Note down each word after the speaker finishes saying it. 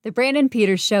The Brandon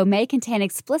Peters Show may contain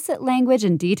explicit language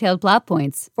and detailed plot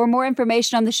points. For more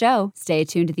information on the show, stay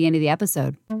tuned to the end of the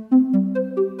episode.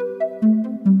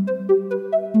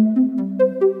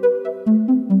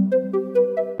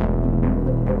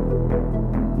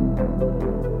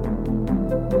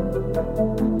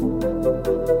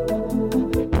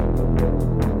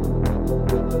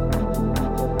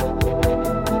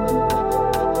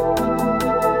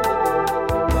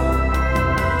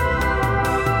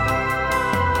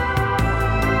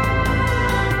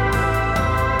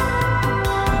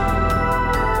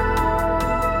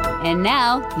 And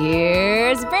now,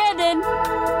 here's Brandon.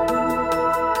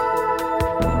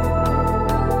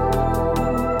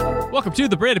 Welcome to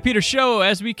the Brandon Peters Show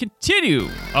as we continue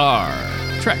our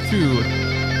trek through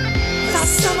the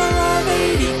summer of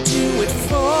 82 at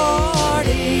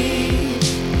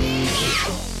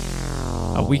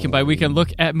 40. A weekend by weekend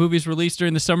look at movies released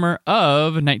during the summer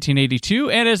of 1982.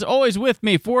 And as always with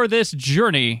me for this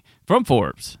journey from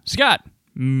Forbes, Scott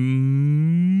Mendelson.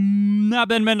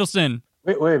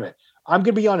 Wait a minute. I'm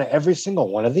going to be on every single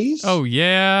one of these? Oh,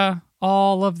 yeah.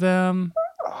 All of them.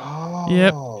 Oh.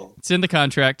 Yep. It's in the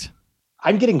contract.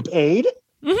 I'm getting paid?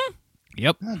 Mm-hmm.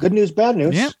 Yep. Good news, bad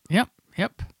news. Yep.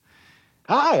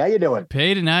 Hi, how you doing?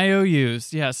 Paid in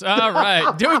IOUs. Yes. All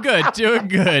right. Doing good.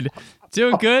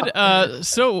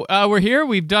 So we're here.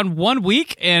 We've done 1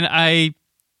 week, and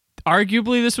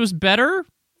arguably this was better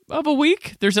of a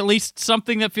week. There's at least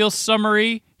something that feels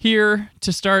summery here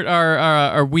to start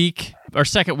our week, our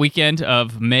second weekend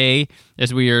of May,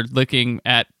 as we are looking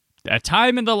at a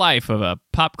time in the life of a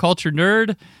pop culture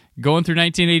nerd going through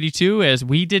 1982, as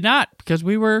we did not, because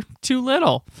we were too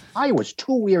little. I was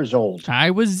 2 years old.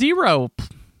 I was 0.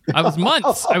 I was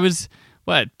months. I was,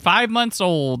 5 months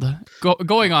old,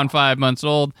 going on 5 months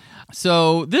old.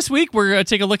 So this week, we're going to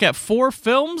take a look at 4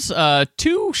 films, 2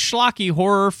 schlocky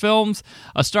horror films,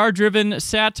 a star-driven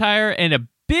satire, and a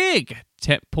big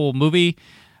tentpole movie.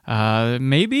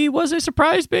 Maybe was a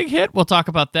surprise big hit. We'll talk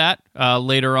about that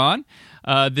later on.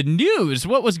 The news,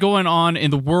 what was going on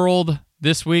in the world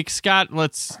this week? Scott,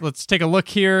 let's take a look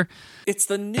here. It's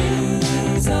the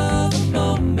news of the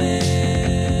moment.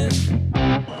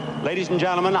 Ladies and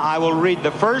gentlemen, I will read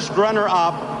the first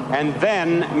runner-up and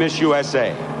then Miss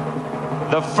USA.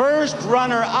 The first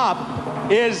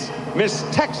runner-up is Miss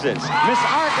Texas. Miss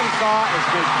Arkansas is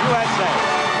Miss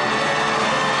USA.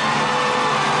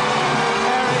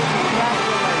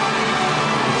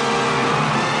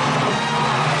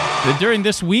 During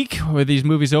this week, where these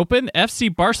movies open,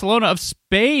 FC Barcelona of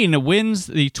Spain wins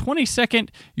the 22nd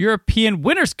European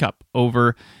Winners' Cup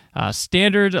over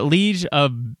Standard Liège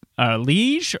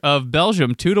of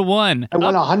Belgium, 2-1. I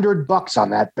won $100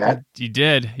 on that bet. You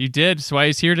did. That's why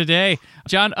he's here today.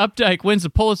 John Updike wins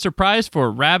the Pulitzer Prize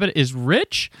for Rabbit is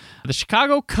Rich. The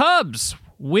Chicago Cubs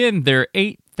win their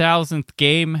 8,000th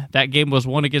game. That game was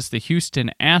won against the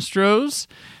Houston Astros.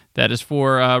 That is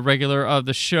for regular of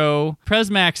the show, Prez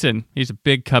Maxon. He's a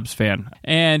big Cubs fan.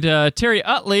 And Terry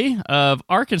Utley of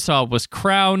Arkansas was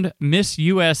crowned Miss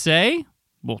USA.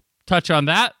 We'll touch on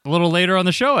that a little later on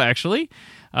the show, actually.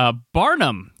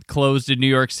 Barnum closed in New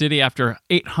York City after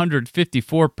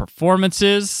 854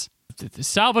 performances.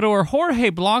 Salvador Jorge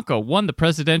Blanco won the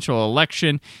presidential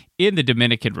election in the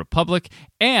Dominican Republic.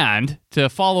 And to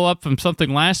follow up from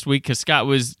something last week, because Scott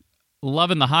was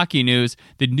loving the hockey news,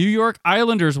 the New York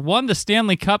Islanders won the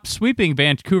Stanley Cup, sweeping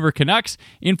Vancouver Canucks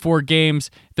in 4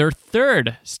 games, their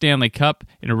 3rd Stanley Cup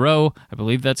in a row. I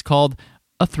believe that's called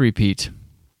a three-peat.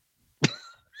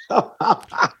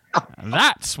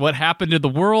 That's what happened in the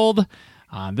world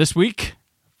this week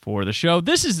for the show.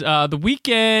 This is the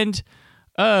weekend.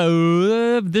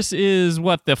 This is the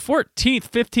 14th,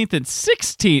 15th, and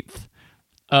 16th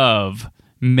of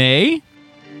May.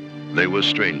 They were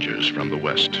strangers from the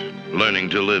West, learning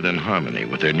to live in harmony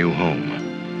with their new home.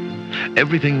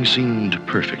 Everything seemed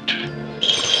perfect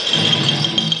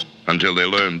until they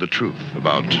learned the truth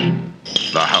about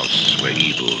the house where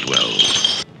evil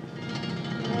dwells.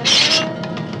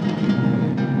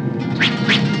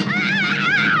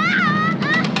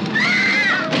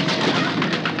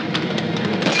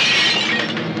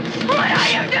 What are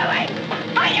you doing?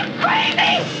 Are you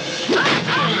crazy?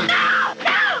 No!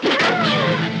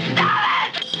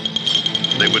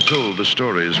 They were told the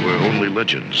stories were only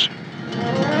legends,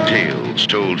 tales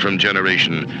told from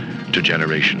generation to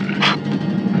generation.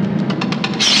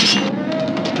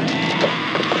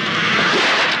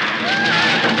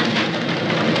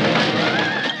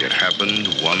 It happened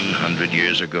 100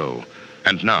 years ago,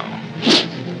 and now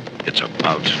it's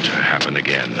about to happen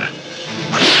again.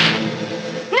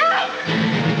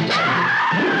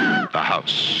 The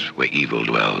house where evil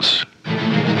dwells.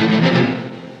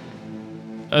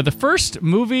 The first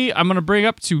movie I'm going to bring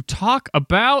up to talk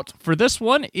about for this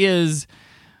one is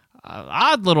an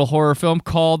odd little horror film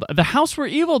called The House Where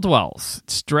Evil Dwells.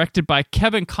 It's directed by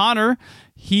Kevin Connor,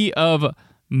 he of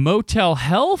Motel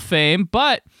Hell fame,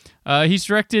 but he's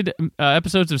directed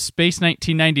episodes of Space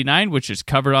 1999, which is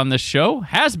covered on this show,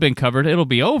 has been covered. It'll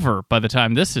be over by the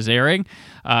time this is airing.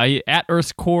 At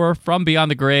Earth's Core, From Beyond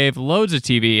the Grave, loads of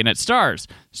TV, and it stars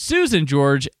Susan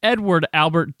George, Edward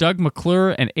Albert, Doug McClure,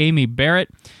 and Amy Barrett.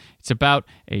 It's about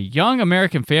a young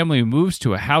American family who moves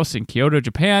to a house in Kyoto,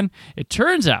 Japan. It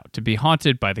turns out to be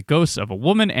haunted by the ghosts of a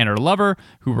woman and her lover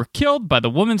who were killed by the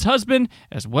woman's husband,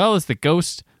 as well as the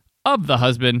ghost of the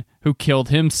husband who killed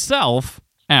himself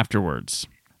afterwards.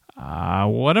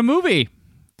 What a movie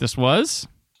this was.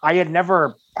 I had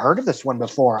never heard of this one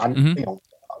before.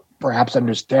 Perhaps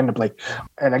understandably.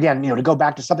 And again, to go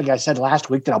back to something I said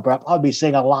last week that I'll be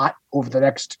saying a lot over the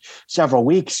next several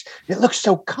weeks. It looks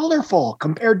so colorful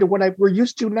compared to what we're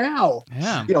used to now.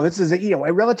 Yeah. This is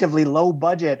a relatively low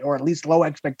budget or at least low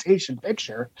expectation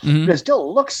picture, but it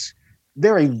still looks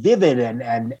very vivid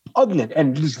and poignant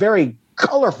and just very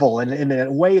colorful in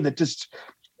a way that just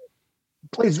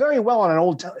plays very well on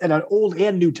an old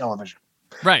and new television.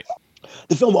 Right.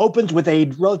 The film opens with a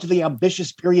relatively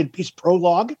ambitious period piece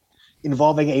prologue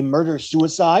involving a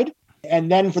murder-suicide.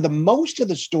 And then for the most of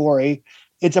the story,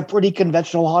 it's a pretty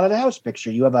conventional haunted house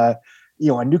picture. You have a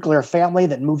nuclear family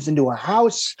that moves into a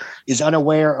house, is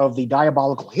unaware of the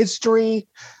diabolical history,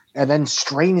 and then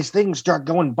strange things start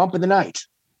going bump in the night.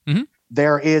 Mm-hmm.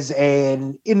 There is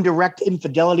an indirect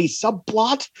infidelity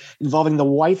subplot involving the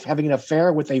wife having an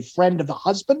affair with a friend of the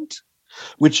husband,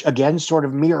 which again sort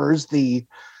of mirrors the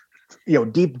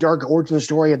deep, dark origin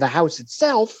story of the house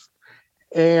itself.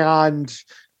 And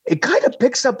it kind of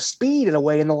picks up speed in a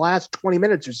way in the last 20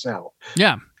 minutes or so.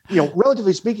 Yeah.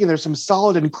 Relatively speaking, there's some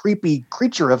solid and creepy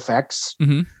creature effects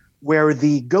where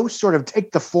the ghosts sort of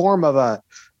take the form of a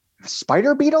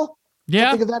spider beetle. Yeah.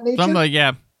 Something of that nature. Something like,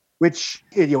 yeah. Which,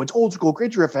 it's old school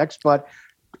creature effects, but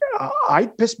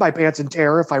I'd piss my pants in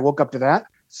terror if I woke up to that.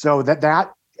 So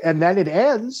and then it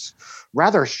ends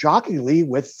rather shockingly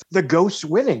with the ghosts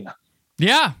winning.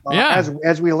 Yeah, yeah.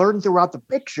 As we learned throughout the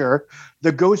picture,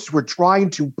 the ghosts were trying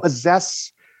to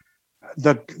possess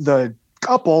the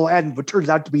couple, and what turns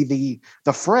out to be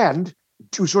the friend,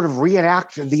 to sort of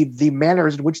reenact the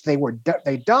manners in which they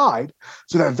died,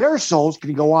 so that their souls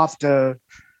can go off to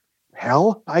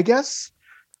hell, I guess.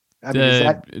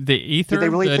 The ether, did they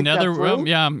really the think that nether realm.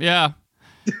 through? Yeah.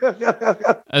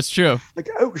 That's true. Like,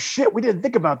 oh shit, we didn't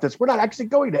think about this. We're not actually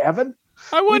going to heaven.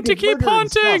 I want to keep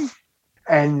haunting.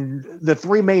 And the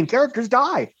three main characters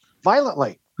die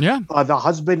violently. Yeah. The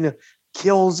husband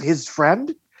kills his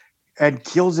friend and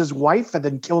kills his wife and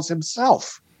then kills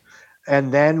himself.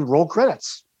 And then roll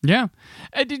credits. Yeah.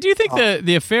 Did you think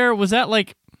the affair, was that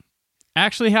like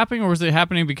actually happening, or was it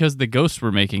happening because the ghosts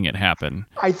were making it happen?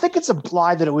 I think it's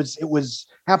implied that it was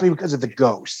happening because of the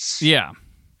ghosts. Yeah.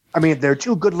 I mean, they're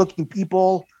two good-looking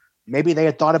people. Maybe they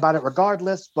had thought about it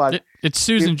regardless, but... It's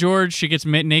Susan George. She gets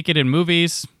naked in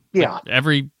movies. Yeah. Like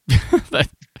every...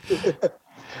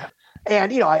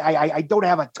 And, I don't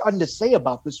have a ton to say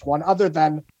about this one other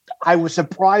than I was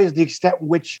surprised the extent in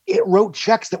which it wrote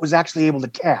checks that was actually able to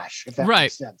cash, if that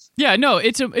makes sense. Yeah, no,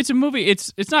 it's a movie.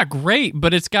 It's not great,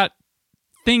 but it's got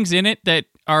things in it that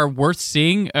are worth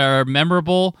seeing, are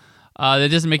memorable.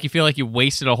 That doesn't make you feel like you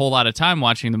wasted a whole lot of time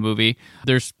watching the movie.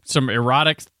 There's some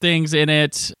erotic things in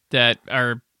it that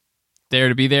are there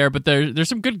to be there, but there's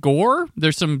some good gore.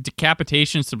 There's some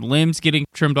decapitation, some limbs getting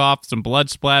trimmed off, some blood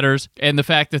splatters, and the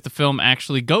fact that the film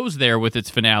actually goes there with its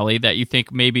finale, that you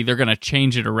think maybe they're going to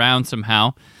change it around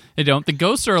somehow. They don't. The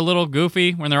ghosts are a little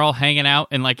goofy when they're all hanging out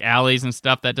in like alleys and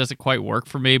stuff. That doesn't quite work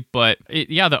for me, but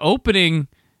the opening,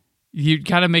 you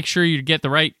kind of make sure you get the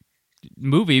right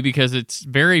movie because it's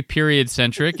very period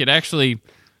centric. It actually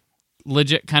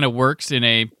legit kind of works in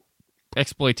a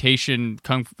exploitation,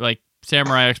 like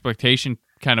samurai exploitation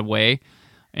kind of way,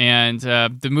 and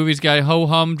the movie's got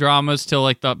ho-hum dramas till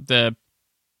like the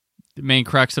main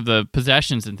crux of the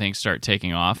possessions and things start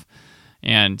taking off,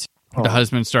 and the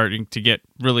husband starting to get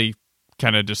really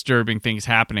kind of disturbing things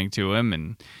happening to him,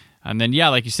 and then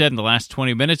like you said, in the last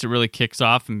 20 minutes it really kicks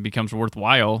off and becomes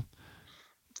worthwhile.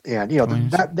 And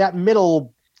that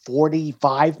middle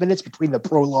 45 minutes between the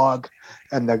prologue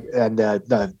and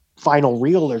the final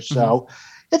reel or so,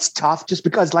 it's tough just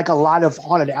because, like a lot of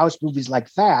haunted house movies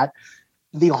like that,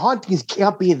 the hauntings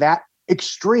can't be that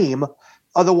extreme.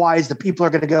 Otherwise, the people are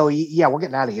going to go, yeah, we're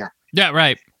getting out of here. Yeah,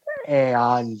 right.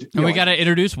 And we got to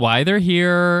introduce why they're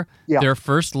here, Yeah. their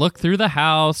first look through the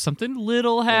house, something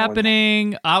little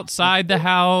happening outside the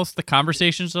house. The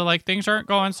conversations are like, things aren't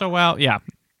going so well. Yeah.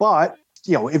 But,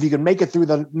 if you can make it through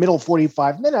the middle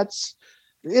 45 minutes,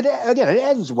 it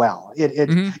ends well.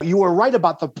 You were right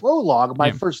about the prologue.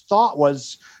 My first thought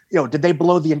was, did they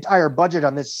blow the entire budget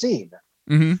on this scene?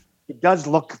 Mm-hmm. It does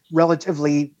look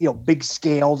relatively, big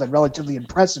scaled and relatively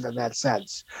impressive in that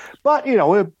sense. But,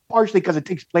 partially because it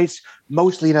takes place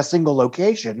mostly in a single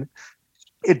location,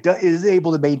 it is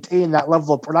able to maintain that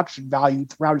level of production value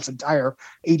throughout its entire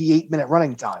 88-minute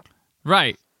running time.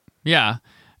 Right. Yeah.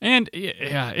 And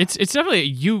it's definitely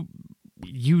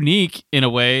unique in a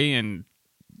way, and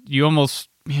you almost,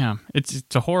 it's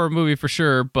a horror movie for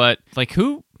sure, but like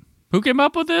who came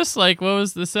up with this? Like, what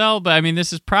was the sell? But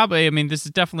this is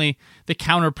definitely the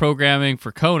counter programming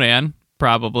for Conan,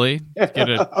 probably. Get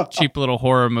a cheap little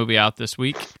horror movie out this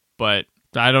week. But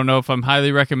I don't know if I'm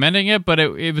highly recommending it, but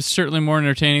it was certainly more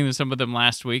entertaining than some of them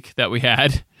last week that we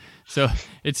had. So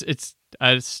it's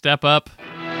a step up.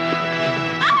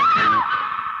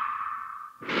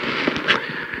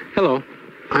 Hello,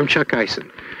 I'm Chuck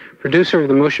Eisen, producer of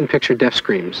the motion picture Death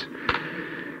Screams.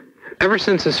 Ever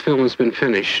since this film has been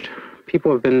finished,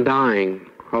 people have been dying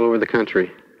all over the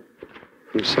country.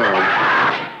 I'm sorry.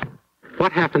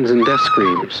 What happens in Death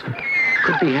Screams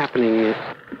could be happening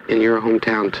in your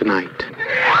hometown tonight.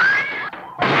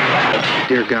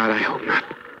 Dear God, I hope not.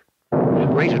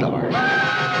 Rated R.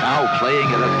 Now playing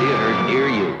at a theater near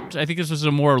you. I think this was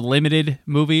a more limited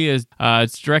movie.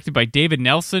 It's directed by David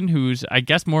Nelson, who's, I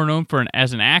guess, more known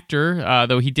as an actor,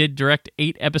 though he did direct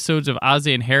 8 episodes of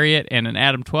Ozzie and Harriet and an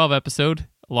Adam 12 episode,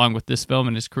 along with this film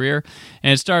in his career.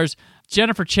 And it stars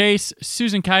Jennifer Chase,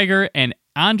 Susan Kiger, and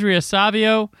Andrea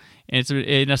Savio. And it's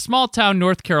in a small town,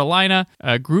 North Carolina.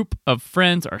 A group of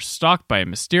friends are stalked by a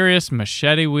mysterious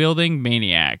machete-wielding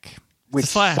maniac. Which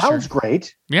sounds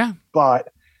great. Yeah.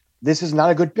 But this is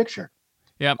not a good picture.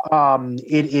 Yep.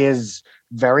 It is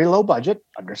very low budget,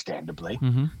 understandably,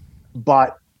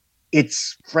 but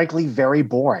it's frankly very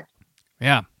boring.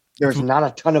 Yeah. There's not a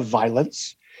ton of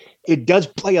violence. It does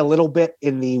play a little bit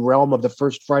in the realm of the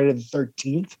first Friday the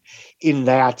 13th in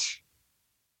that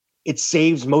it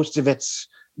saves most of its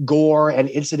gore and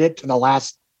incident to the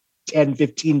last 10,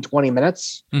 15, 20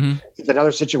 minutes. It's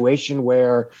another situation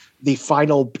where the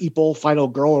final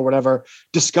girl or whatever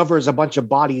discovers a bunch of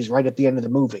bodies right at the end of the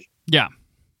movie. Yeah.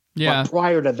 Yeah. But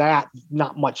prior to that,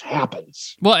 not much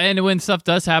happens. Well, and when stuff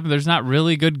does happen, there's not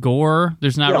really good gore.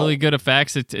 There's not really good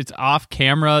effects. It's off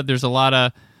camera. There's a lot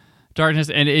of darkness,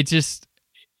 and it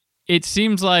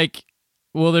seems like,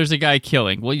 well, there's a guy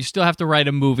killing. Well, you still have to write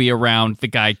a movie around the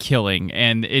guy killing,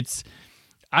 and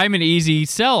I'm an easy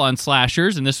sell on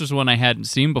slashers, and this was one I hadn't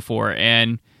seen before,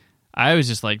 and I was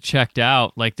just like checked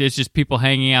out. Like, there's just people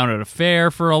hanging out at a fair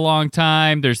for a long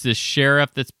time. There's this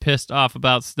sheriff that's pissed off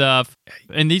about stuff,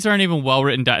 and these aren't even well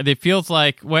written. It feels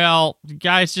like, well,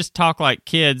 guys just talk like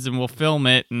kids, and we'll film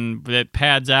it, and it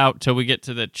pads out till we get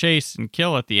to the chase and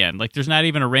kill at the end. Like, there's not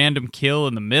even a random kill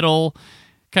in the middle,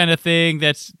 kind of thing.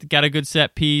 That's got a good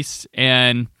set piece,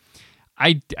 and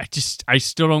I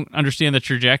still don't understand the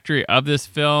trajectory of this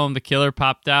film. The killer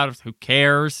popped out. Who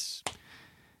cares?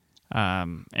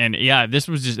 And yeah, this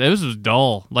was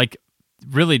dull, like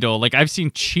really dull. Like, I've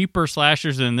seen cheaper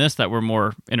slashers than this that were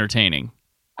more entertaining.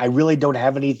 I really don't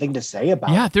have anything to say about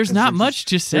it. Yeah, there's not much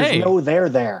to say. There's no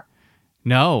there.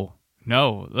 No.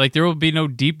 Like, there will be no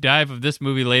deep dive of this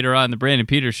movie later on in the Brandon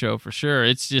Peters show for sure.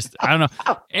 It's just, I don't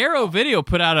know. Arrow Video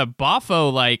put out a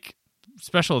Boffo like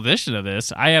special edition of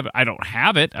this. I don't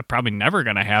have it. I'm probably never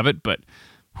gonna have it, but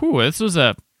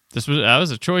that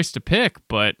was a choice to pick,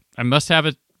 but I must have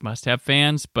it. Must have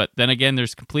fans, but then again,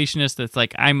 there's completionists that's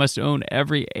like, I must own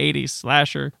every 80s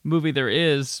slasher movie there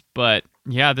is. But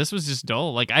yeah, this was just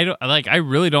dull. Like, I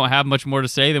really don't have much more to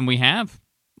say than we have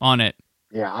on it.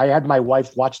 Yeah, I had my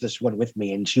wife watch this one with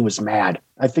me, and she was mad.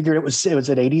 I figured it was an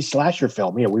 80s slasher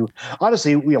film.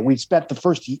 We spent the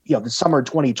first, the summer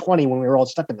 2020 when we were all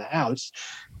stuck in the house.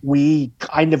 We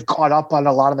kind of caught up on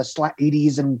a lot of the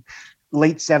 80s and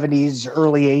late 70s,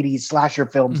 early 80s slasher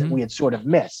films that we had sort of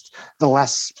missed, the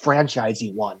less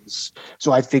franchisey ones.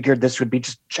 So I figured this would be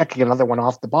just checking another one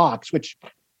off the box, which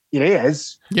it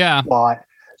is. Yeah. But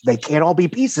they can't all be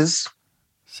Pieces.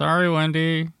 Sorry,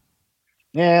 Wendy.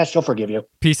 Yeah, she'll forgive you.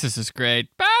 Pieces is great.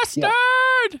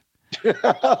 Bastard!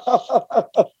 Yeah.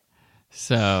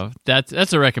 So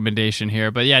that's a recommendation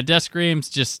here. But yeah, Death Screams,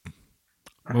 just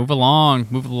move along.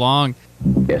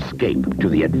 Escape to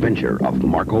the adventure of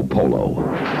Marco Polo.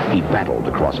 He battled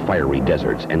across fiery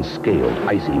deserts and scaled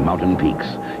icy mountain peaks.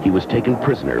 He was taken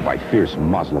prisoner by fierce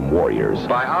Muslim warriors.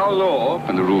 By our law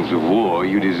and the rules of war,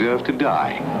 you deserve to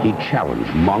die. He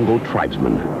challenged Mongol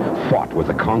tribesmen, fought with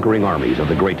the conquering armies of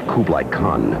the great Kublai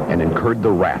Khan, and incurred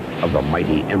the wrath of the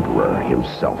mighty emperor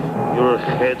himself. Your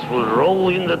heads will roll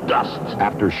in the dust.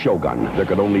 After Shogun, there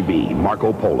could only be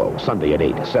Marco Polo, Sunday at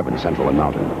 8, 7 Central and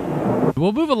Mountain.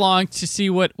 We'll move along to see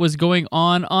what was going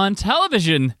on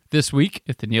television this week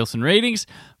at the Nielsen ratings.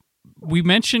 We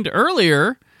mentioned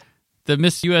earlier that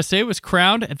Miss USA was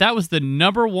crowned. That was the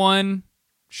number one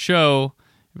show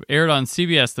aired on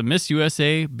CBS, the Miss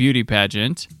USA beauty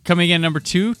pageant. Coming in number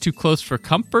 2, Too Close for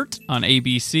Comfort on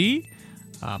ABC.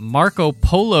 Marco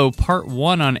Polo Part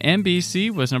 1 on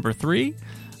NBC was number 3.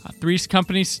 Three's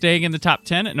Company staying in the top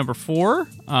 10 at number 4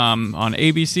 on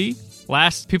ABC.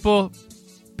 Last people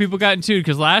got into it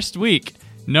because last week,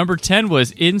 number 10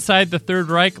 was Inside the Third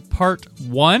Reich Part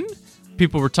 1.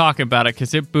 People were talking about it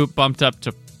because it bumped up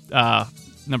to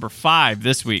number 5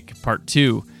 this week, Part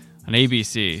 2 on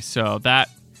ABC. So that,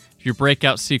 your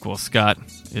breakout sequel, Scott,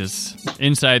 is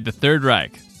Inside the Third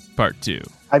Reich Part 2.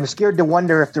 I'm scared to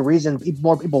wonder if the reason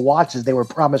more people watch is they were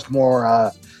promised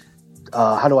more,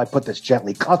 how do I put this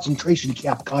gently, concentration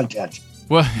camp content.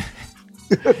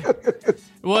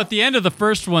 Well, at the end of the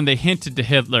first one, they hinted to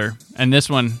Hitler, and this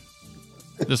one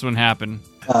happened.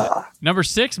 Number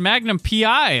 6, Magnum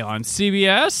P.I. on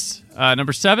CBS.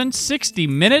 Number 7, 60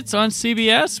 Minutes on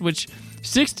CBS, which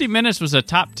 60 Minutes was a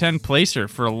top 10 placer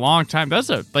for a long time.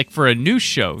 That's for a news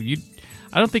show.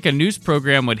 I don't think a news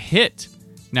program would hit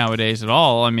nowadays at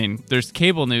all. I mean, there's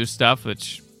cable news stuff,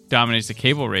 which dominates the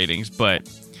cable ratings, but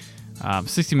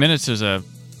 60 Minutes is a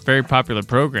very popular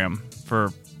program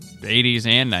for the 80s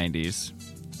and 90s.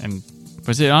 And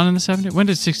was it on in the 70s? When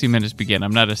did 60 Minutes begin?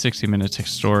 I'm not a 60 Minutes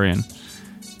historian.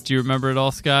 Do you remember it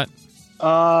all, Scott?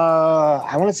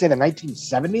 I want to say the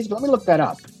 1970s, but let me look that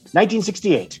up.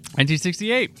 1968.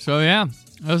 1968. So, yeah,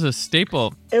 that was a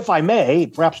staple. If I may,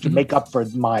 perhaps to make up for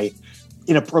my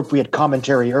inappropriate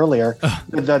commentary earlier,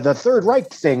 the Third Reich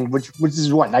thing, which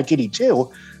is what,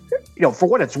 1982, for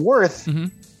what it's worth,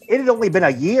 it had only been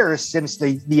a year since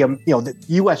the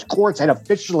U.S. courts had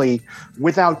officially,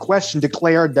 without question,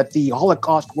 declared that the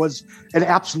Holocaust was an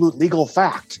absolute legal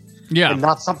fact and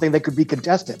not something that could be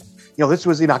contested. This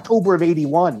was in October of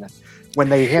 81 when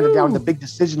they handed down the big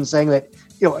decision saying that,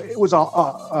 it was a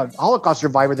Holocaust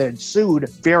survivor that had sued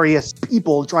various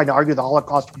people trying to argue the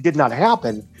Holocaust did not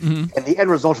happen. And the end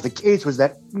result of the case was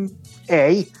that,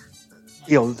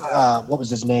 what was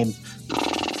his name?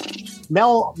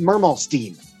 Mel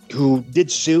Mermelstein, who did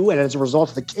sue, and as a result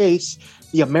of the case,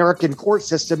 the American court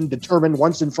system determined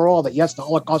once and for all that, yes, the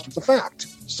Holocaust was a fact.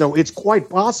 So it's quite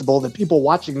possible that people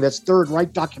watching this Third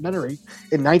Reich documentary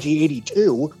in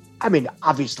 1982, I mean,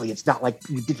 obviously it's not like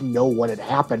you didn't know what had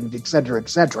happened, et cetera, et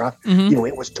cetera.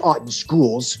 It was taught in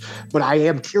schools. But I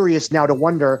am curious now to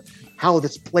wonder how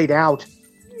this played out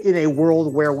in a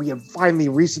world where we have finally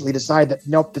recently decided that,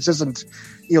 nope, this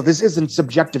isn't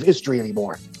subjective history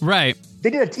anymore. Right. They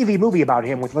did a TV movie about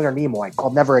him with Leonard Nimoy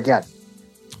called Never Again.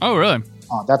 Oh, really?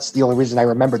 That's the only reason I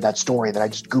remembered that story that I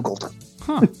just Googled.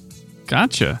 Huh.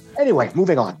 Gotcha. Anyway,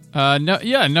 moving on.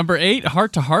 Number 8,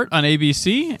 Heart to Heart on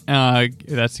ABC.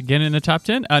 That's again in the top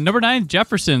 10. Number 9,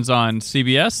 Jeffersons on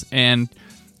CBS. And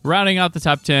rounding out the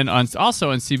top 10,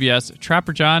 also on CBS,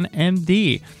 Trapper John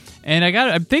MD. And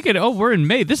I'm thinking, we're in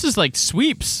May. This is like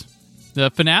sweeps. The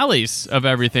finales of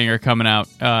everything are coming out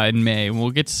in May. And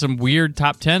we'll get to some weird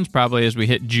top 10s probably as we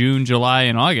hit June, July,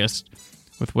 and August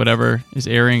with whatever is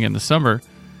airing in the summer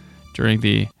during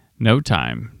the no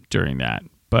time during that.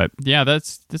 But yeah,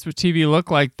 that's what TV looked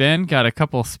like then. Got a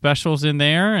couple specials in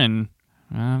there and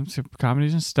some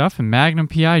comedies and stuff, and Magnum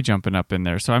P.I. jumping up in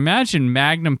there. So I imagine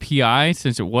Magnum P.I.,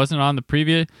 since it wasn't on the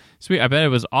previous week, I bet it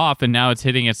was off, and now it's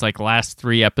hitting its last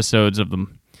 3 episodes of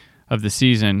the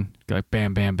season, like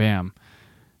bam, bam, bam,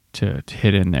 to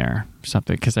hit in there or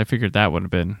something. Because I figured that would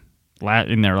have been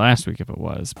in there last week if it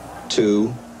was.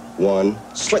 2,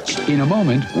 1, switch. In a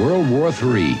moment, World War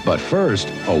III. But first,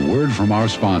 a word from our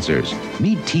sponsors.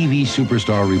 Meet TV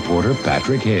superstar reporter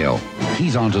Patrick Hale.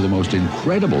 He's on to the most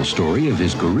incredible story of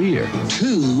his career.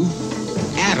 2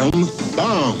 atom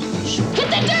bombs. Hit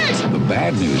the dirt! The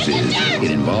bad news is it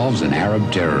involves an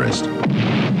Arab terrorist.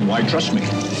 Why trust me?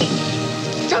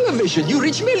 Television, you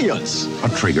reach millions. A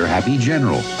trigger-happy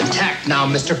general. Attack now,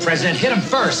 Mr. President. Hit him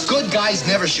first. Good guys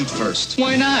never shoot first.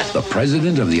 Why not? The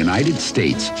President of the United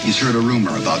States. He's heard a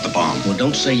rumor about the bomb. Well,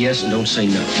 don't say yes and don't say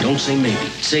no. Don't say maybe.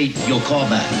 Say you'll call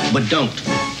back, but don't.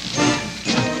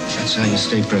 That's how you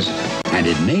stay president. and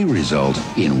it may result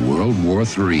in World War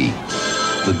III.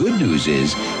 The good news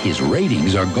is his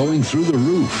ratings are going through the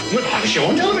roof. We'll have a show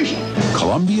on television.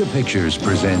 Columbia Pictures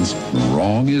presents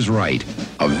Wrong is Right,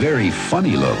 a very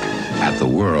funny look at the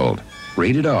world.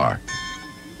 Rated R.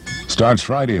 Starts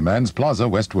Friday, Men's Plaza,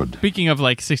 Westwood. Speaking of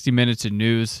like 60 Minutes of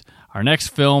news, our next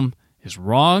film is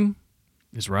Wrong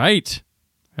is Right.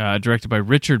 Directed by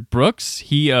Richard Brooks,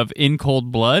 he of In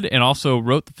Cold Blood, and also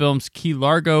wrote the films Key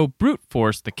Largo, Brute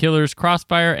Force, The Killers,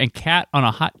 Crossfire, and Cat on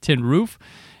a Hot Tin Roof.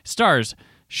 Stars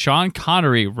Sean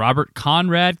Connery, Robert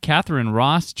Conrad, Catherine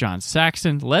Ross, John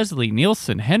Saxon, Leslie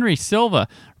Nielsen, Henry Silva,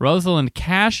 Rosalind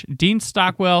Cash, Dean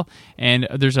Stockwell, and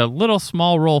there's a little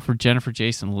small role for Jennifer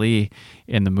Jason Leigh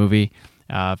in the movie.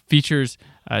 Features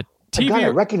TV. I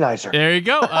recognize her. There you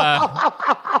go.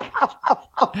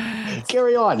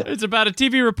 Carry on. It's about a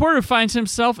TV reporter who finds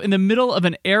himself in the middle of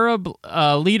an Arab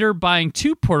leader buying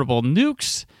 2 portable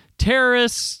nukes,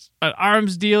 terrorists,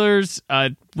 arms dealers,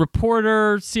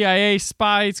 reporter, CIA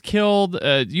spies killed,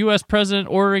 U.S. president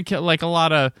ordering like a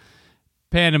lot of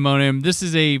pandemonium. This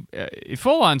is a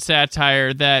full-on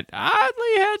satire that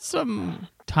oddly had some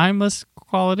timeless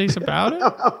qualities about it.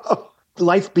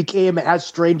 Life became as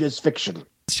strange as fiction.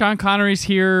 Sean Connery's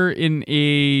here in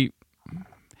it's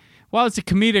a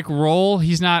comedic role.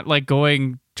 He's not like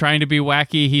trying to be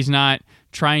wacky. He's not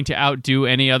trying to outdo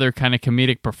any other kind of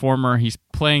comedic performer. He's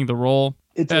playing the role.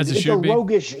 It's a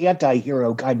roguish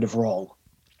anti-hero kind of role.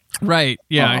 Right,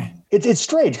 yeah. It's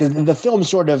strange because the film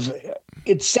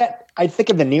it's set, I think,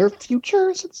 in the near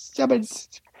future.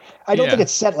 I don't think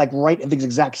it's set like right in this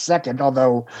exact second,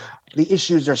 although the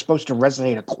issues are supposed to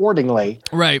resonate accordingly.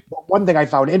 Right. But one thing I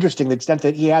found interesting, the extent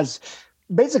that he has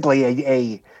basically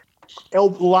a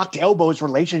locked elbows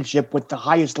relationship with the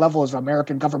highest levels of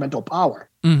American governmental power.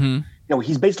 Mm-hmm.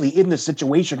 He's basically in the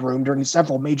Situation Room during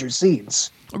several major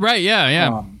scenes. Right,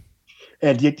 yeah.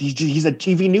 And he's a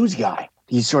TV news guy.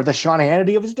 He's sort of the Sean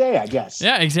Hannity of his day, I guess.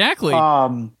 Yeah, exactly.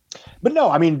 But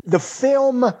no, I mean, the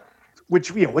film,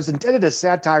 which was intended as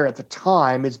satire at the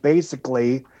time, is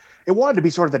basically, it wanted to be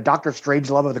sort of the Doctor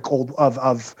Strangelove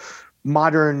of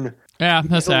modern that's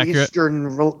Middle accurate.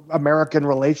 Eastern American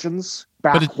relations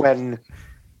back when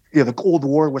the Cold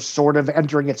War was sort of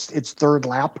entering its third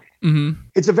lap. Mm-hmm.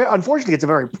 Unfortunately, it's a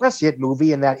very prescient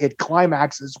movie in that it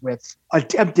climaxes with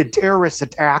attempted terrorist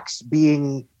attacks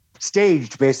being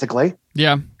staged, basically,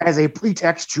 as a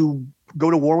pretext to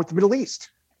go to war with the Middle East.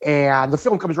 And the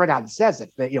film comes right out and says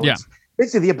it. It's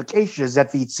basically the implication is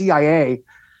that the CIA,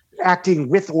 acting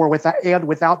with or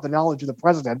without the knowledge of the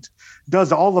president,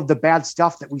 does all of the bad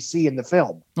stuff that we see in the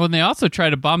film. Well, and they also try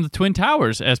to bomb the Twin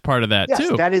Towers as part of that, too.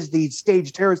 Yes, that is the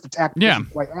staged terrorist attack that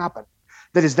doesn't quite happen.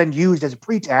 That is then used as a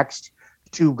pretext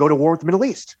to go to war with the Middle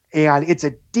East. And it's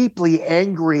a deeply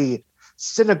angry,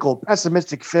 cynical,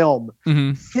 pessimistic film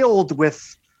filled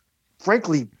with,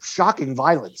 frankly, shocking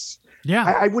violence. Yeah.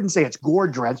 I wouldn't say it's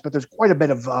gore-drenched, but there's quite a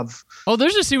bit of Oh,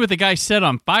 there's a scene with the guy set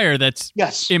on fire that's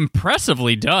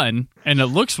impressively done, and it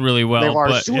looks really well. There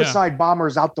are suicide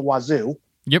bombers out the wazoo.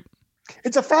 Yep.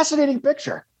 It's a fascinating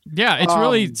picture. Yeah, it's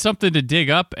really something to dig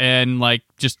up and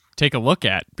just take a look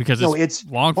at because it's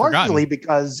long forgotten. Partially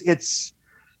because it's,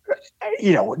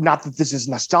 not that this is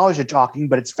nostalgia talking,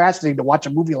 but it's fascinating to watch a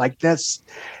movie like this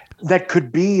that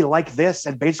could be like this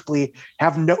and basically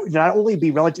have not only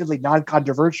be relatively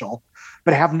non-controversial,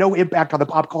 but have no impact on the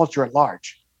pop culture at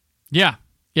large. Yeah.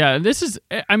 Yeah. This is,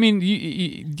 I mean,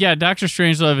 Doctor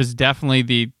Strangelove is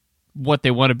definitely what they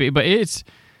want to be, but it's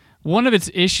one of its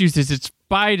issues is it's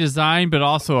by design, but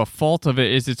also a fault of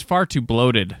it is it's far too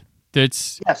bloated.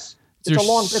 It's a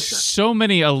long picture. So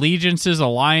many allegiances,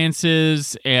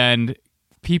 alliances, and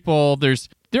people.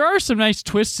 There are some nice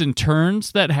twists and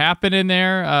turns that happen in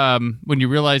there when you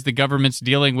realize the government's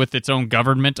dealing with its own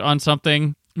government on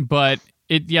something. But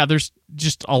there's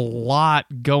just a lot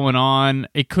going on.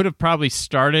 It could have probably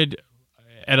started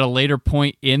at a later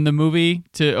point in the movie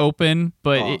to open,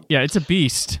 but it's a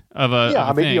beast of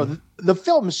a thing. The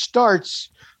film starts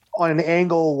on an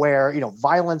angle where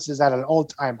violence is at an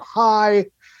all-time high.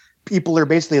 People are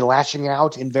basically lashing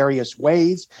out in various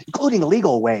ways, including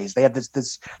legal ways. They have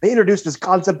they introduced this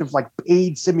concept of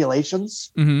paid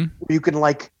simulations where you can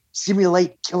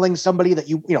simulate killing somebody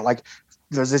that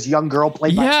there's this young girl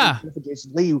played by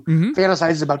Jason Leigh who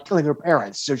fantasizes about killing her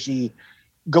parents. So she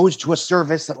goes to a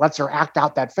service that lets her act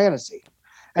out that fantasy.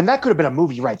 And that could have been a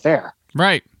movie right there.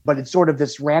 Right. But it's sort of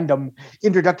this random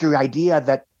introductory idea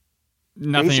that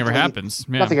nothing ever happens.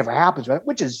 Yeah. Nothing ever happens with it,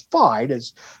 which is fine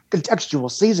as contextual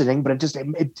seasoning, but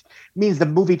it means the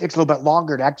movie takes a little bit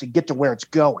longer to actually get to where it's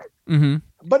going. Mm-hmm.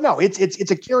 But no, it's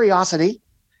a curiosity.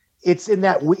 it's in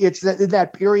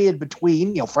that period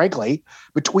between, frankly,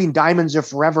 between Diamonds Are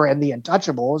Forever and The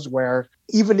Untouchables, where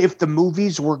even if the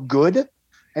movies were good,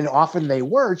 and often they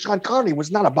were, Sean Connery was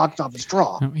not a box office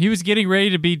draw. He was getting ready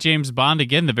to be James Bond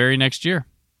again the very next year.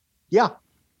 Yeah.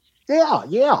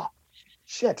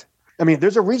 Shit. I mean,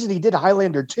 there's a reason he did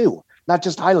Highlander 2, not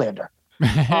just Highlander.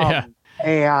 Yeah.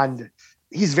 And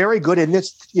he's very good in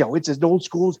this. It's an old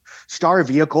school star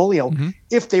vehicle.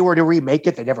 If they were to remake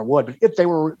it, they never would. But if they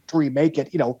were to remake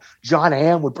it, John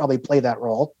Hamm would probably play that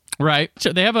role. Right.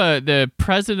 So they have the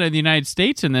president of the United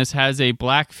States in this has a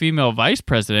black female vice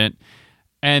president,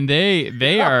 and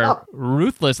they are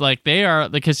ruthless. Like they are,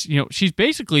 because she's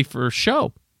basically for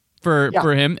show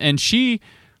for him, and she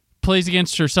plays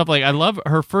against herself. Like I love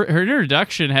her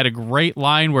introduction had a great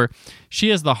line where she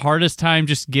has the hardest time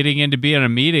just getting in to be in a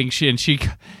meeting. She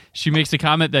makes a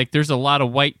comment like there's a lot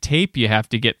of white tape you have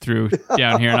to get through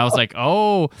down here, and I was like,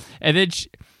 oh. And then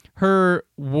her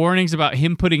warnings about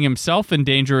him putting himself in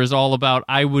danger is all about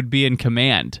I would be in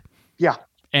command. Yeah,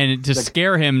 and to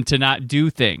scare him to not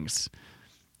do things,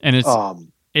 and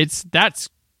that's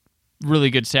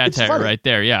really good satire right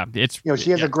there. Yeah, it's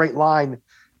she has a great line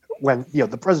when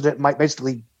the president might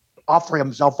basically offer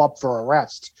himself up for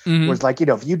arrest. Mm-hmm. Was like,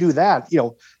 if you do that,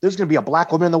 there's going to be a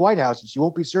black woman in the White House and she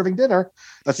won't be serving dinner.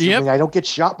 That's something I don't get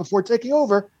shot before taking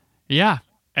over. Yeah.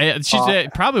 She's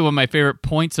probably one of my favorite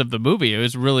points of the movie. It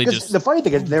was really just... The funny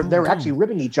thing is they're actually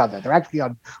ribbing each other. They're actually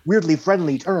on weirdly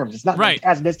friendly terms. It's not an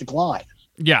antagonistic line.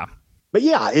 Yeah. But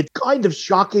yeah, it's kind of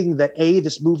shocking that A,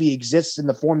 this movie exists in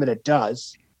the form that it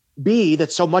does. B,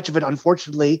 that so much of it,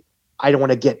 unfortunately, I don't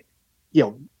want to get,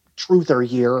 truther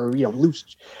here or loose.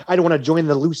 I don't want to join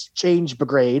the loose change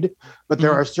brigade, but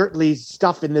there are certainly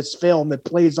stuff in this film that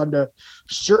plays under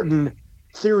certain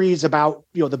theories about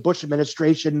the Bush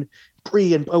administration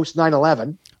pre and post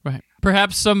 9/11. Right.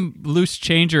 Perhaps some loose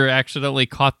changer accidentally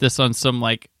caught this on some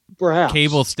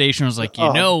cable station. Was like,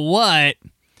 you know what?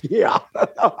 Yeah.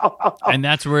 And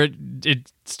that's where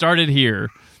it started here.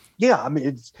 Yeah, I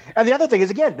mean, and the other thing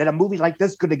is, again, that a movie like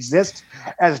this could exist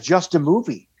as just a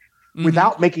movie. Mm-hmm.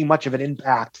 Without making much of an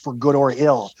impact for good or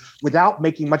ill, without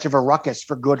making much of a ruckus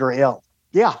for good or ill.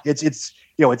 Yeah, it's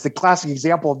the classic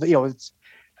example of it's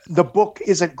the book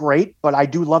isn't great, but I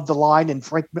do love the line in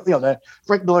Frank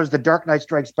Miller's The Dark Knight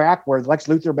Strikes Back, where Lex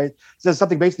Luthor says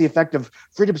something based to the effect of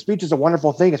freedom of speech is a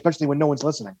wonderful thing, especially when no one's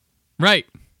listening. Right.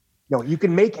 You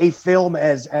can make a film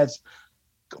as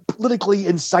politically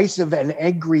incisive and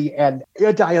angry and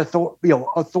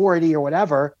anti-authority or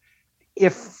whatever,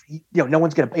 if no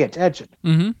one's going to pay attention.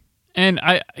 Mm-hmm. And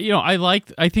I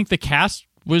think the cast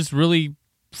was really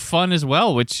fun as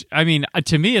well, which I mean,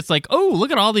 to me it's like, oh,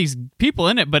 look at all these people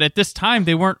in it, but at this time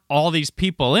they weren't all these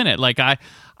people in it. Like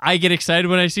I get excited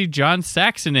when I see John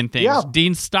Saxon in things. Yeah.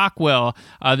 Dean Stockwell,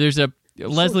 there's a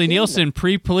Leslie Nielsen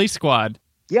pre-Police Squad.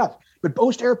 Yeah, but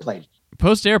post-Airplane.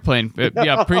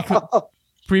 Yeah,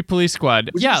 pre-Police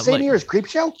Squad. Was it the same year as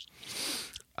Creepshow?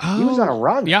 Oh, he was on a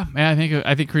run. Yeah, I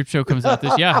think Creepshow comes out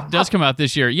this. Yeah, it does come out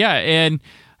this year. Yeah, and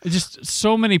just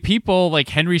so many people like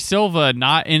Henry Silva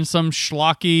not in some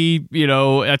schlocky,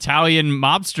 Italian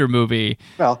mobster movie.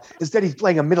 Well, instead he's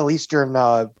playing a Middle Eastern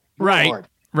Right.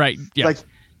 Yeah. Like,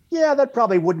 yeah, that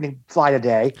probably wouldn't fly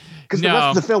today because the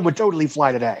rest of the film would totally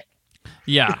fly today.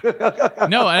 Yeah.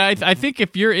 No, and I think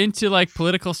if you're into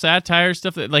political satire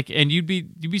stuff, and you'd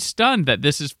be stunned that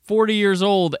this is 40 years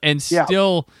old and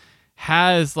still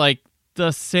has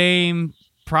the same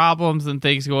problems and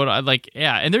things going on.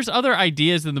 And there's other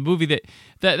ideas in the movie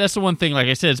that's the one thing, like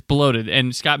I said, it's bloated.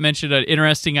 And Scott mentioned an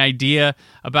interesting idea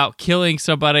about killing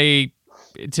somebody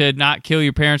to not kill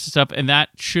your parents and stuff, and that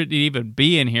shouldn't even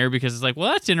be in here because it's like,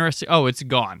 well, that's interesting. Oh, it's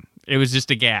gone. It was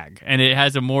just a gag, and it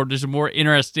has there's a more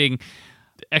interesting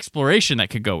exploration that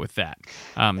could go with that.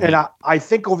 And I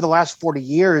think over the last 40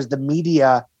 years, the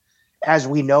media, as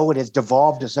we know it, has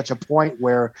devolved to such a point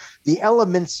where the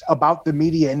elements about the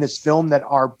media in this film that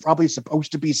are probably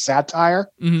supposed to be satire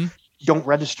don't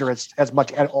register as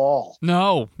much at all.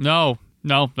 No,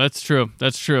 that's true.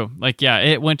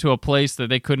 It went to a place that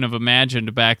they couldn't have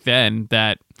imagined back then.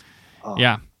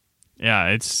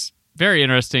 It's very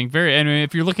interesting.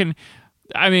 If you're looking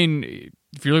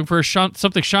for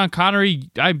something Sean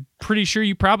Connery, I'm pretty sure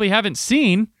you probably haven't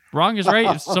seen. Wrong is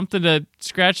right. It's something to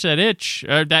scratch that itch,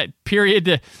 that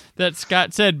period that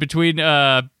Scott said between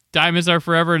Diamonds Are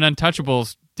Forever and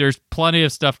Untouchables. There's plenty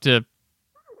of stuff to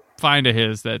find of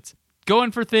his that's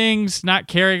going for things, not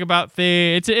caring about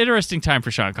things. It's an interesting time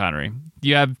for Sean Connery.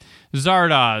 You have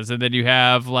Zardoz, and then you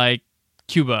have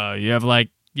Cuba. You have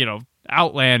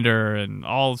Outlander, and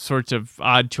all sorts of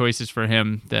odd choices for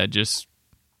him that just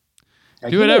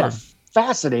do whatever.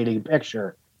 fascinating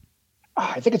picture.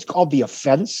 I think it's called The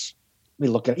Offense. Let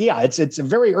me look at it. Yeah, it's a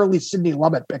very early Sidney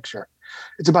Lumet picture.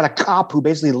 It's about a cop who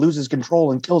basically loses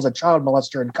control and kills a child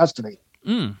molester in custody.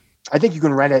 I think you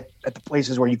can rent it at the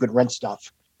places where you could rent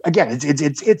stuff. Again,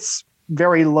 it's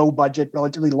very low budget,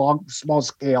 relatively small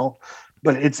scale,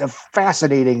 but it's a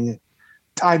fascinating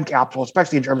time capsule,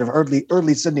 especially in terms of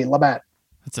early Sidney Lumet.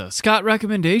 It's a Scott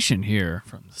recommendation here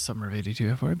from the summer of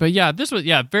 '82. But yeah, this was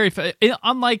very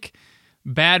unlike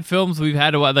bad films we've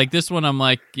had. Like this one, I'm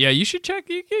like, yeah, you should check.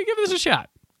 You give this a shot.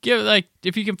 Give it, like,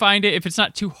 if you can find it, if it's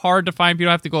not too hard to find, you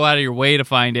don't have to go out of your way to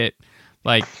find it.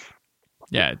 Like,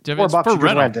 yeah, $4 you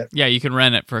can rent it. Yeah, you can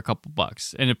rent it for a couple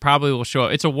bucks, and it probably will show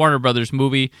up. It's a Warner Brothers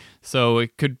movie, so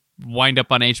it could wind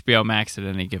up on HBO Max at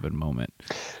any given moment.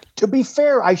 To be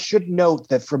fair, I should note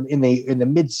that in the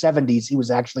mid '70s, he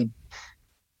was actually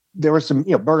there was some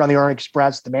Bird on the Orient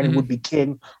Express, The Man Who Would Be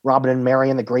King, Robin and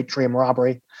Marion, The Great Tram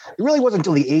Robbery. It really wasn't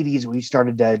until the '80s when he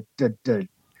started to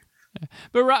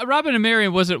But Robin and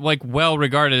Marion wasn't like well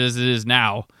regarded as it is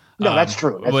now. No, that's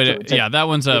true. That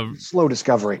one's a slow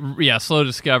discovery. Yeah, slow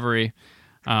discovery.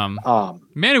 Man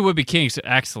Who Would Be King's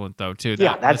excellent though too.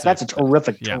 That's a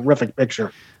terrific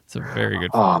picture. It's a very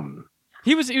good film.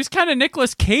 He was kind of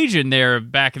Nicolas Cage in there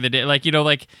back in the day. Like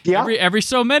every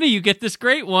so many you get this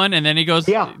great one, and then he goes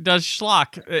does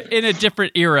schlock in a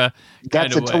different era.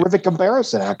 That's a terrific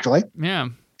comparison, actually. Yeah.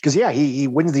 Because, he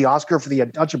wins the Oscar for The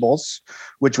Untouchables,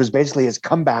 which was basically his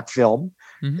comeback film.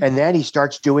 Mm-hmm. And then he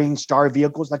starts doing star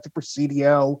vehicles like The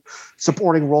Presidio,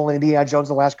 supporting role in Indiana Jones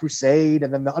and the Last Crusade,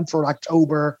 and then The Hunt for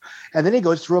October. And then he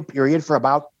goes through a period for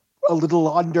about a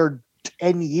little under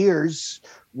 10 years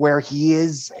where he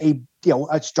is a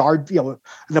star, an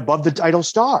above the title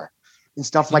star in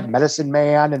stuff like Medicine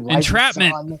Man and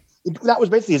Entrapment. That was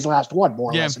basically his last one, more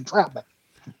or less, Entrapment.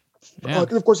 Yeah.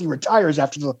 Of course, he retires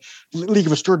after the League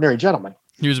of Extraordinary Gentlemen.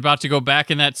 He was about to go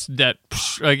back in that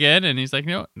again, and he's like,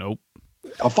 nope.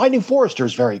 Finding Forrester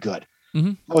is very good.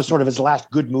 Mm-hmm. That was sort of his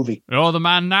last good movie. Oh, the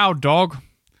man now, dog.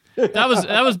 That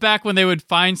was back when they would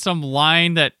find some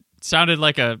line that sounded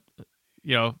like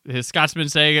his Scotsman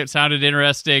saying it sounded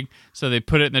interesting, so they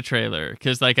put it in the trailer.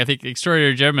 Because, I think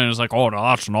Extraordinary Gentlemen was like, oh, no,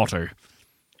 that's naughty.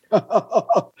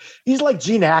 He's like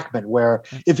Gene Hackman, where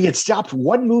if he had stopped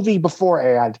one movie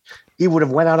beforehand, he would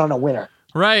have went out on a winner.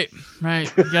 Right. You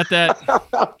got that.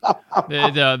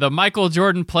 the Michael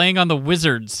Jordan playing on the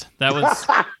Wizards. That was.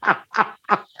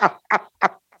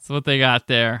 That's what they got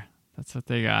there. That's what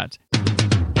they got.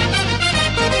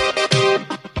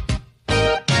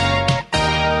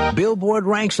 Billboard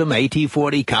ranks them,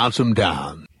 AT40 counts them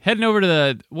down. Heading over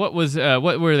to what were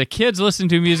the kids listening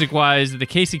to music-wise, the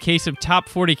Casey Kasem Top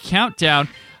 40 Countdown.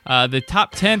 The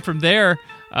top 10 from there,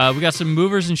 we got some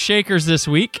movers and shakers this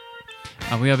week.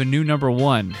 We have a new number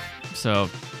 1. So,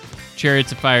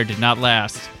 Chariots of Fire did not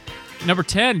last. Number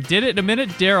 10, Did It in a Minute,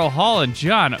 Daryl Hall and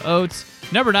John Oates.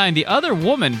 Number 9, The Other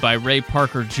Woman by Ray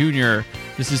Parker Jr.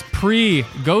 This is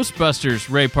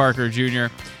pre-Ghostbusters Ray Parker Jr.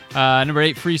 Number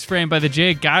 8, Freeze Frame by the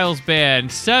Jay Giles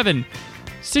Band. 7,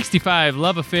 65,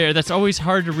 Love Affair. That's always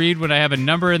hard to read when I have a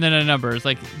number and then a number. It's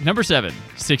like number 7,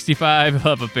 65,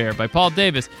 Love Affair by Paul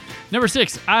Davis. Number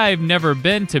 6, I've Never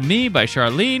Been to Me by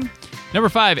Charlene. Number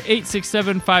 5,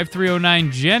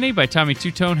 867-5309, Jenny by Tommy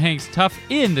Two-Tone hangs tough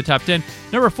in the top 10.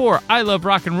 Number 4, I Love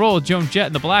Rock and Roll, Joan Jett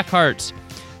and the Blackhearts.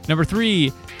 Number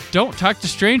 3, Don't Talk to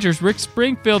Strangers, Rick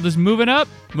Springfield is moving up,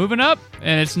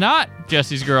 and it's not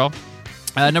Jesse's Girl.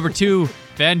 Number 2,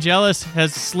 Vangelis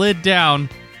has slid down,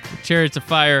 Chariots of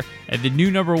Fire, and the new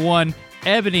number 1,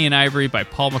 Ebony and Ivory by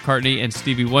Paul McCartney and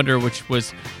Stevie Wonder, which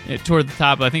was toward the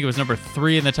top. I think it was number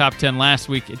 3 in the top 10 last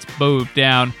week. It's moved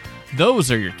down.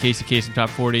 Those are your Casey Kasem top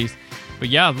 40s. But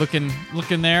yeah,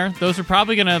 looking there, those are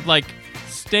probably gonna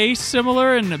stay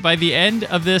similar, and by the end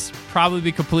of this, probably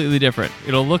be completely different.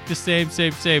 It'll look the same,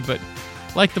 but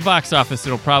like the box office,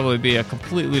 it'll probably be a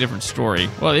completely different story.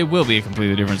 Well, it will be a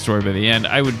completely different story by the end.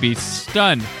 I would be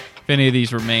stunned if any of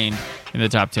these remained in the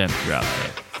top 10 throughout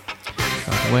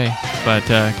the way. But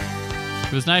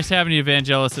it was nice having you,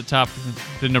 Vangelis, at top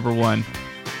the number 1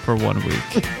 for 1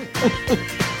 week.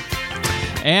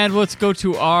 And let's go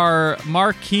to our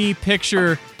marquee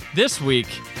picture this week.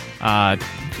 And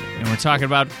we're talking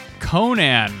about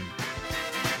Conan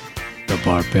the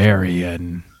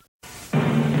Barbarian.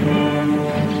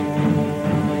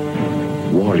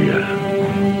 Warrior,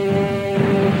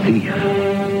 thief,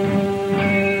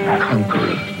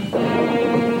 conqueror,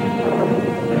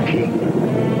 king,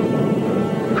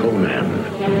 Conan.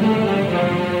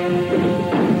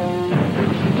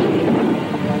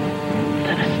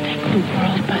 Let us take the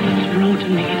world by the throat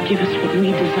and make it give us what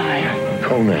we desire.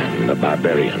 Conan the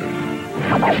Barbarian.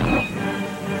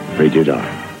 Rated R.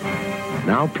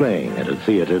 Now playing at a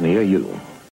theater near you.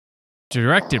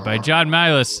 Directed by John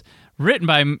Milius, written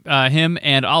by him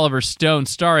and Oliver Stone,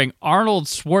 starring Arnold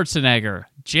Schwarzenegger,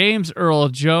 James Earl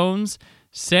Jones,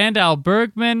 Sandahl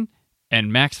Bergman,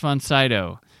 and Max von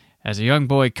Sydow. As a young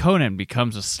boy, Conan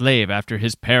becomes a slave after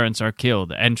his parents are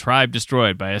killed and tribe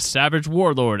destroyed by a savage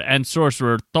warlord and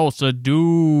sorcerer, Thulsa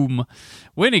Doom.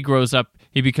 When he grows up,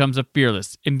 he becomes a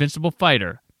fearless, invincible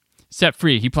fighter. Set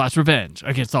free, he plots revenge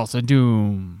against Thulsa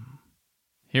Doom.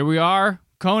 Here we are,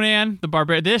 Conan the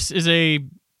Barbarian. This is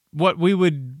what we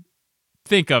would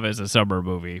think of as a summer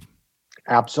movie.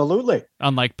 Absolutely.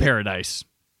 Unlike Paradise.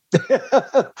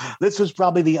 This was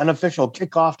probably the unofficial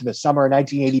kickoff to the summer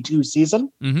 1982 season.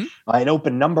 Mm-hmm. It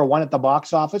opened number one at the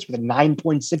box office with a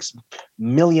 $9.6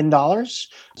 million. Was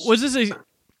this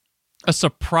a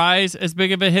surprise as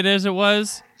big of a hit as it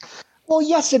was? Well,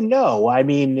 yes and no. I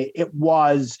mean, it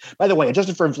was, by the way,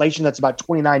 adjusted for inflation, that's about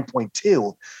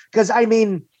 29.2. Because, I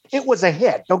mean, it was a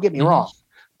hit. Don't get me wrong.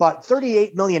 But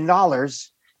 $38 million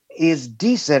is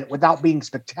decent without being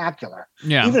spectacular.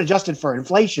 Yeah. Even adjusted for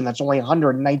inflation, that's only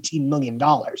 $119 million.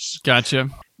 Gotcha.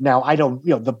 Now, I don't,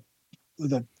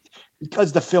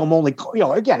 because the film only,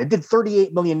 again, it did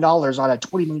 $38 million on a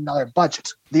 $20 million budget.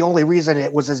 The only reason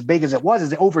it was as big as it was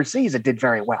is that overseas it did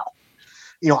very well.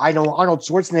 I know Arnold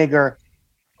Schwarzenegger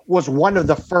was one of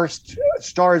the first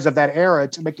stars of that era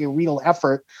to make a real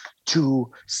effort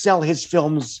to sell his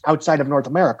films outside of North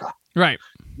America. Right.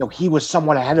 He was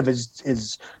somewhat ahead of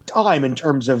his time in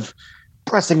terms of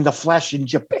pressing the flesh in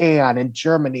Japan and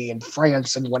Germany and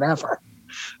France and whatever.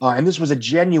 And this was a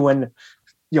genuine,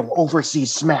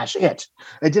 overseas smash hit.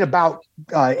 It did about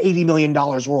 $80 million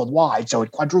worldwide, so it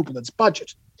quadrupled its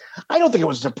budget. I don't think it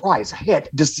was a surprise hit.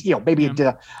 Just, maybe it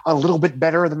did a little bit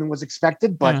better than was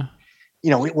expected, but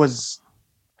it was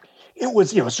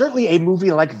certainly a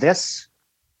movie like this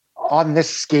on this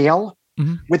scale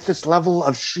with this level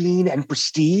of sheen and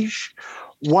prestige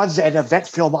was an event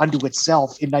film unto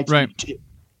itself in 1982. Right.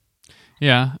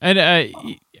 Yeah. And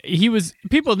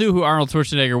people knew who Arnold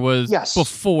Schwarzenegger was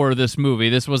before this movie.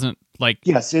 This wasn't like...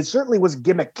 Yes, it certainly was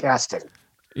gimmick casting.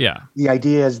 Yeah. The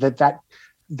idea is that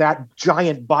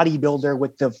giant bodybuilder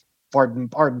with the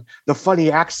the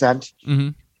funny accent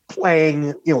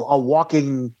playing, a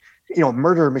walking,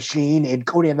 murder machine in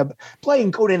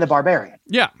playing Conan the Barbarian.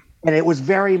 Yeah. And it was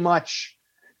very much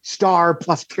star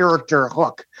plus character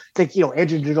hook. Think,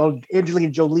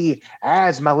 Angelina Jolie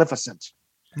as Maleficent.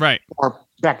 Right. Or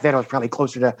back then it was probably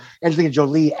closer to Angelina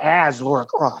Jolie as Laura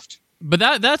Croft. But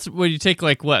that's when you take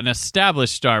an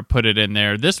established star, put it in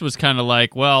there. This was kind of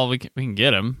like, well, we can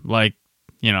get him.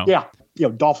 Yeah.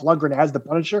 Dolph Lundgren as the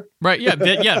Punisher. Right. Yeah.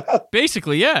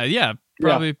 Basically. Yeah.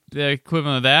 Probably the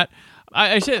equivalent of that.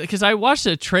 I say because I watched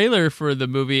a trailer for the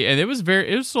movie and it was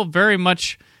still very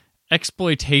much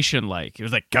exploitation like. It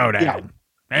was like, go down.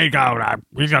 There you go.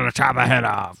 He's gonna chop a head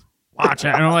off. Watch it.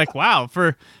 And I'm like, wow.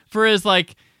 For as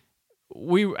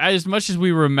much as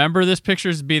we remember this picture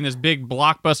as being this big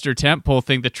blockbuster tentpole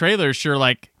thing, the trailer is sure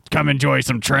like, come enjoy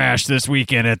some trash this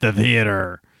weekend at the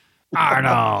theater.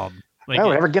 Arnold.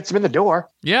 Whatever gets him in the door.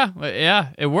 Yeah,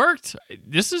 it worked.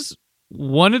 This is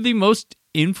one of the most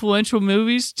influential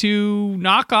movies to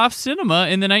knock off cinema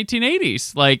in the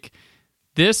 1980s.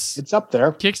 It's up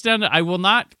there. Kicks down to, I will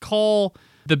not call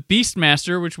The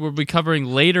Beastmaster, which we'll be covering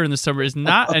later in the summer, is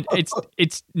not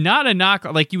it's not a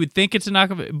knockoff. Like you would think it's a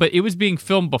knockoff, but it was being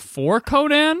filmed before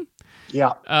Conan.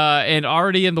 Yeah. And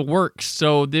already in the works.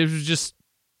 So there was just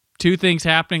two things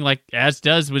happening, like as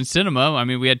does when cinema. I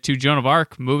mean, we had two Joan of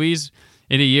Arc movies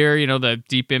in a year, the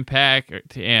Deep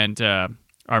Impact and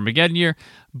Armageddon year.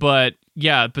 But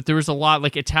there was a lot,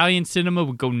 like Italian cinema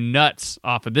would go nuts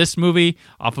off of this movie,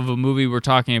 off of a movie we're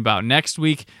talking about next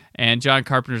week, and John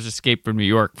Carpenter's Escape from New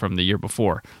York from the year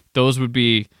before. Those would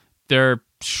be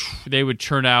they would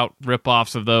churn out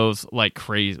ripoffs of those like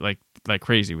crazy, like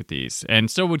crazy with these.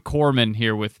 And so would Corman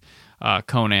here with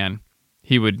Conan.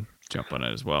 He would jump on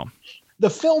it as well. The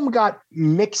film got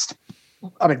mixed.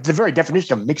 I mean, the very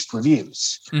definition of mixed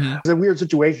reviews. Mm-hmm. It's a weird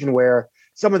situation where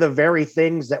some of the very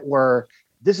things that were,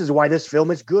 this is why this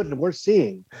film is good and worth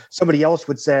seeing, somebody else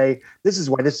would say, this is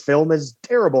why this film is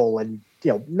terrible and,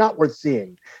 not worth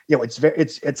seeing.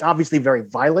 It's obviously very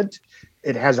violent.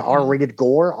 It has R-rated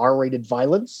gore, R-rated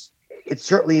violence. It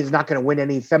certainly is not going to win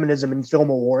any feminism in film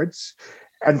awards.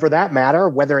 And for that matter,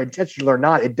 whether intentional or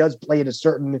not, it does play into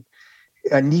certain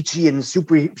Nietzschean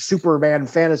Superman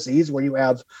fantasies where you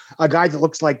have a guy that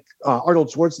looks like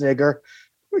Arnold Schwarzenegger,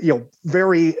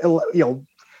 very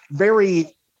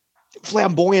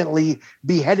flamboyantly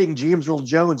beheading James Earl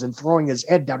Jones and throwing his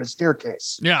head down a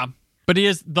staircase. Yeah. But he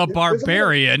is the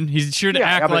barbarian. He's sure to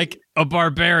act like a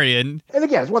barbarian. And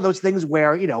again, it's one of those things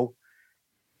where,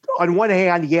 on one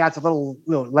hand, it's a little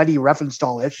Lenny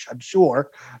Riefenstahl-ish, I'm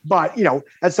sure. But,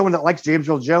 as someone that likes James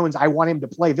Earl Jones, I want him to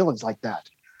play villains like that.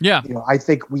 Yeah. I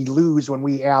think we lose when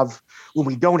we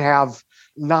don't have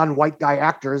non-white guy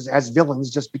actors as villains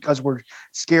just because we're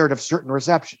scared of certain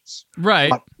receptions. Right.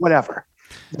 But whatever.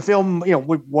 The film,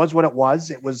 was what it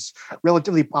was. It was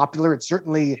relatively popular. It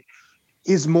certainly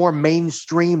is more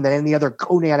mainstream than any other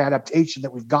Conan adaptation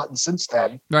that we've gotten since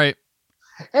then. Right.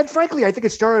 And frankly, I think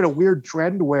it started a weird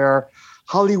trend where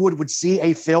Hollywood would see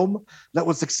a film that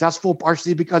was successful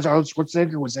partially because Arnold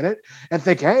Schwarzenegger was in it and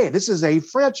think, hey, this is a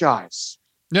franchise.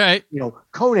 Right.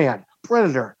 Conan,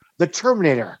 Predator, The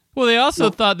Terminator. Well, they also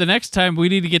thought the next time we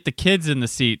need to get the kids in the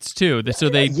seats too. So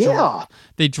they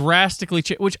drastically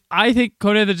changed, which I think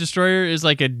Conan the Destroyer is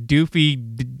like a doofy.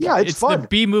 Yeah, it's fun. The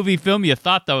B movie film you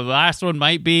thought the last one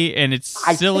might be, and it's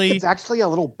silly. I think it's actually a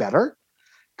little better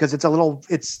because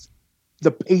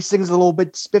the pacing's a little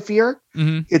bit spiffier.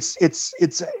 Mm-hmm.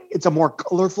 It's a more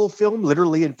colorful film,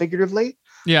 literally and figuratively.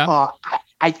 Yeah.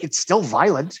 It's still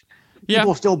violent.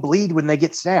 People still bleed when they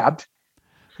get stabbed.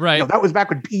 Right. That was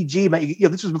back when PG,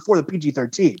 this was before the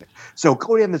PG-13. So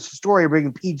Conan the Destroyer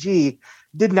bringing PG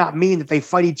did not mean that they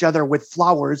fight each other with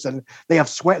flowers and they have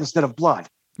sweat instead of blood.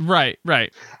 Right.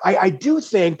 I do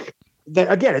think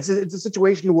that, again, it's a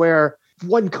situation where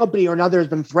one company or another has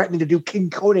been threatening to do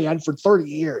King Conan for 30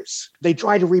 years. They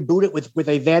tried to reboot it with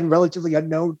a then relatively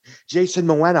unknown Jason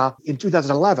Momoa in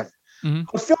 2011.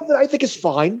 Mm-hmm. A film that I think is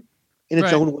fine in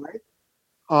its own way.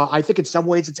 I think in some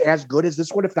ways it's as good as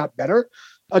this one, if not better.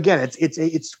 Again,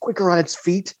 it's quicker on its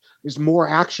feet. There's more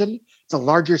action. It's a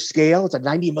larger scale. It's a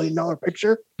 $90 million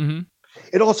picture. Mm-hmm.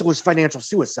 It also was financial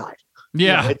suicide.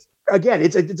 Yeah.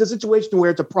 It's a situation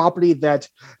where it's a property that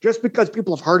just because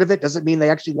people have heard of it doesn't mean they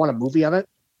actually want a movie of it.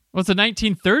 Well, it's a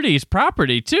 1930s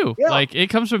property too. Yeah. Like it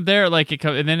comes from there.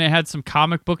 And then it had some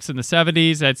comic books in the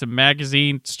 70s. It had some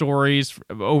magazine stories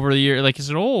over the year. Like it's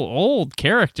an old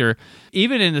character.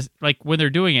 Even in this, like when they're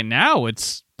doing it now,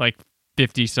 it's like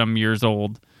 50 some years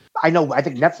old. I know. I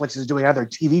think Netflix is doing another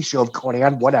TV show of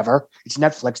Conan. Whatever. It's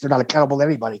Netflix. They're not accountable to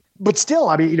anybody. But still,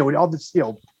 I mean, all this,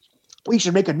 we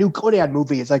should make a new Conan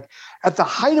movie. It's like at the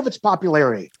height of its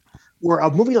popularity, where a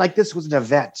movie like this was an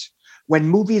event. When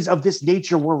movies of this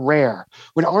nature were rare,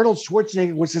 when Arnold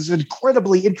Schwarzenegger was this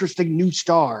incredibly interesting new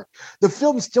star, the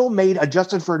film still made,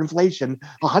 adjusted for inflation,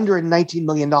 $119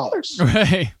 million.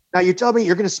 Right. Now you tell me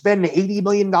you're going to spend $80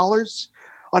 million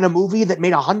on a movie that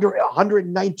made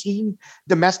 119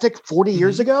 domestic 40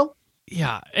 years ago?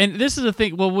 Yeah. And this is the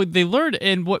thing. Well, what they learned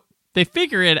and what they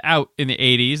figure it out in the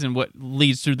 80s and what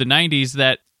leads through the 90s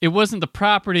that it wasn't the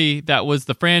property that was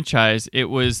the franchise.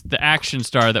 It was the action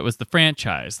star that was the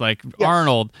franchise. Like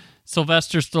Arnold,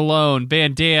 Sylvester Stallone,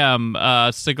 Van Damme,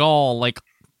 Seagal. Like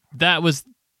that was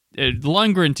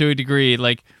Lundgren to a degree.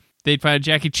 Like they'd find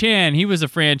Jackie Chan. He was a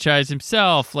franchise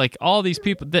himself. Like all these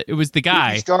people. It was the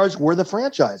guy. The stars were the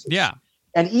franchises. Yeah.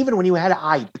 And even when you had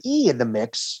an IP in the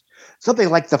mix, something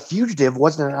like The Fugitive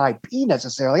wasn't an IP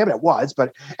necessarily. I mean, it was,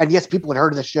 and yes, people had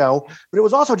heard of the show, but it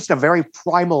was also just a very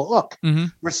primal look. Mm-hmm.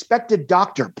 Respected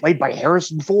doctor, played by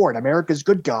Harrison Ford, America's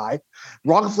good guy,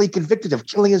 wrongfully convicted of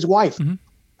killing his wife,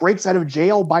 breaks out of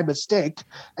jail by mistake,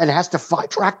 and has to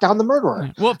track down the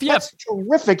murderer. Well, that's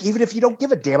terrific, even if you don't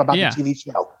give a damn about the TV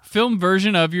show. Film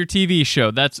version of your TV show.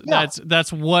 That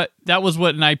was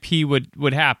what an IP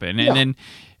would happen, and then.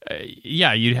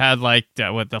 You'd have like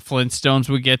what the Flintstones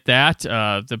would get that.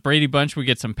 The Brady Bunch would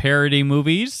get some parody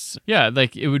movies. Yeah,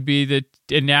 like it would be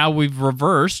and now we've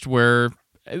reversed where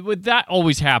that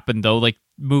always happened though. Like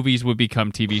movies would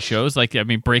become TV shows. Like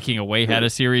Breaking Away had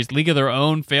a series. League of Their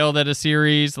Own failed at a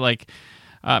series. Like,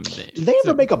 did they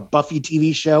ever make a Buffy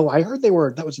TV show? I heard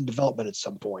that was in development at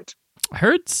some point. I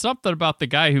heard something about the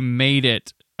guy who made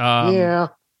it. It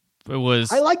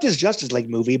was. I liked his Justice League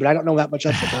movie, but I don't know that much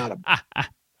else about him.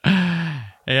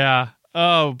 Yeah.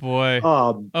 Oh boy.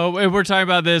 And we're talking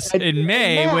about this in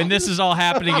May when this is all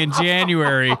happening in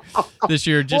January this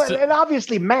year. And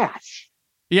obviously MASH.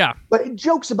 Yeah. But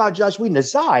jokes about Joss Whedon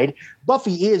aside,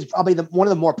 Buffy is probably one of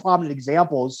the more prominent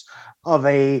examples of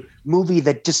a movie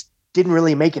that just didn't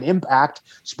really make an impact,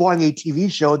 spawning a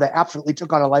TV show that absolutely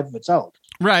took on a life of its own.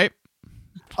 Right.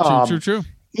 True.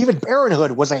 Even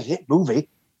Parenthood was a hit movie.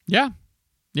 Yeah.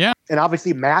 Yeah. And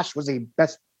obviously MASH was a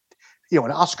best, an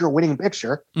Oscar-winning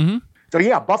picture. Mm-hmm. So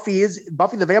yeah, Buffy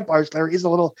the Vampire Slayer is a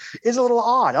little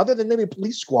odd, other than maybe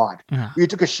Police Squad. Yeah. Where you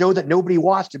took a show that nobody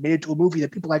watched and made it into a movie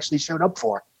that people actually showed up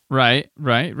for. Right.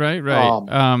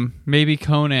 Maybe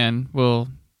Conan will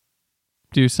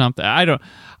do something. I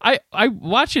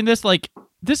watching this, like,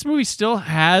 this movie still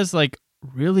has like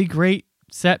really great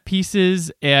set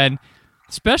pieces and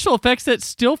special effects that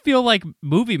still feel like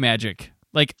movie magic.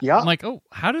 Like, I'm like, oh,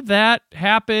 how did that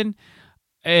happen?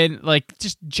 And like,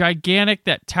 just gigantic,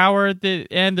 that tower at the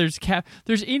end.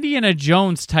 There's Indiana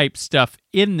Jones type stuff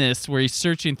in this where he's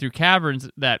searching through caverns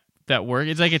that work.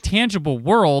 It's like a tangible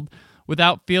world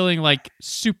without feeling like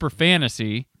super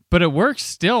fantasy, but it works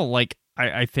still. Like,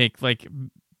 I think, like,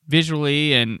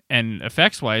 visually and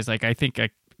effects wise, like, I think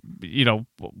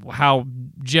how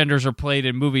genders are played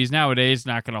in movies nowadays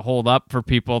not going to hold up for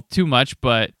people too much,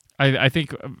 but I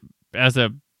think as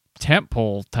a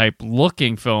tentpole type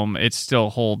looking film, it still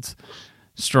holds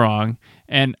strong.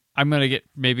 And I'm going to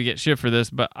maybe get shit for this,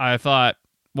 but I thought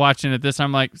watching it this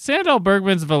time, like, Sandahl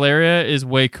Bergman's Valeria is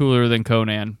way cooler than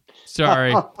Conan.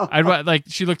 Sorry. Like,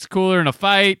 she looks cooler in a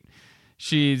fight.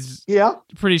 She's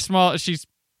pretty small. She's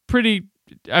pretty,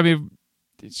 I mean,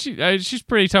 she's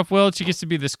pretty tough-willed. She gets to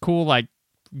be this cool, like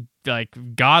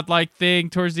godlike thing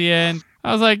towards the end.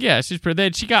 I was like, yeah, she's pretty.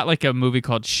 Then she got like a movie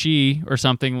called She or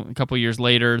something a couple years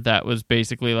later that was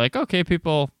basically like, okay,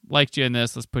 people liked you in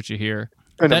this, let's put you here.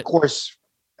 And of course,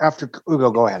 after Ugo,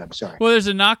 go ahead. I'm sorry. Well, there's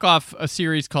a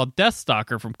series called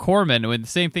Deathstalker from Corman, and the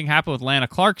same thing happened with Lana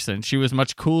Clarkson. She was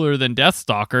much cooler than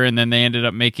Deathstalker, and then they ended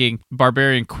up making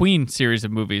Barbarian Queen series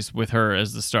of movies with her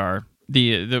as the star.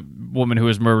 The woman who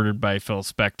was murdered by Phil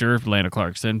Spector, Lana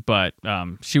Clarkson, but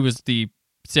she was the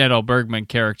Sandahl Bergman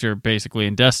character basically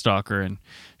in Deathstalker, and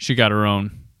she got her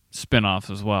own spin-offs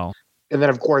as well. And then,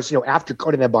 of course, after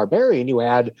Conan the Barbarian, you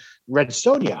had Red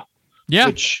Sonja,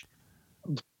 which,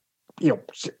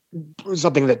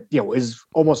 something that, is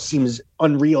almost seems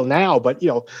unreal now, but,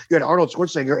 you had Arnold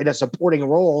Schwarzenegger in a supporting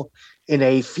role in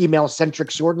a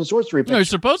female-centric sword and sorcery picture. No, it's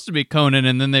supposed to be Conan,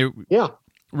 and then they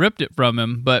ripped it from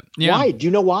him, but why? Do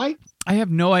you know why? I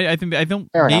have no idea. I don't.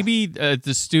 Maybe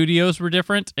the studios were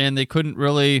different and they couldn't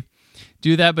really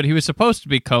do that. But he was supposed to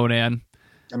be Conan.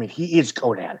 I mean, he is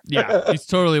Conan. Yeah, he's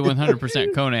totally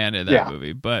 100% Conan in that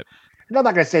movie. But I'm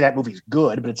not going to say that movie's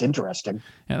good, but it's interesting.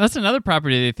 Yeah, that's another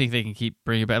property they think they can keep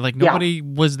bringing back. Like, nobody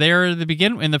was there at the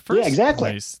beginning in the first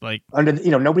place. Like, under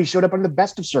nobody showed up under the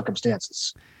best of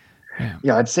circumstances.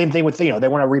 Yeah, it's the same thing with they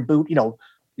want to reboot.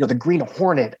 The Green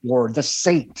Hornet or The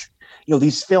Saint.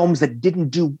 These films that didn't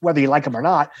do, whether you like them or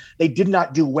not, they did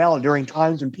not do well during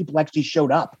times when people actually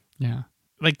showed up. Yeah.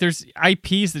 Like, there's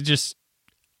IPs that just,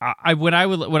 when I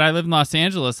lived in Los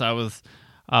Angeles, I was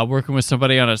working with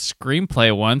somebody on a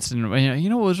screenplay once, and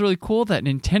it was really cool, that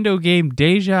Nintendo game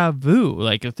Deja Vu,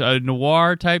 like a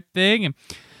noir type thing, and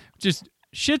just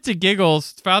shits and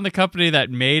giggles, found the company that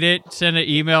made it, sent an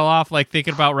email off, like,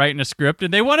 thinking about writing a script,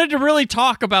 and they wanted to really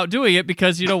talk about doing it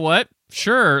because, you know what?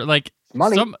 Sure, like,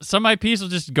 money. Some IPs will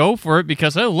just go for it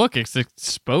because, oh, look, it's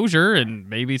exposure and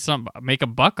maybe make a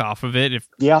buck off of it.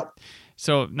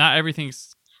 So not everything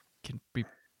can be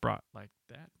brought like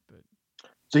that. But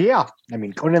so I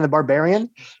mean, Conan the Barbarian,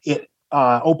 it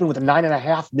opened with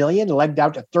 $9.5 million, legged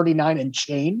out to 39 and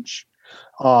change.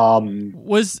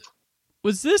 Was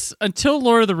this, until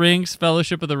Lord of the Rings,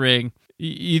 Fellowship of the Ring?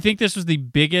 You think this was the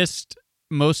biggest,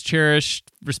 most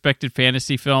cherished, respected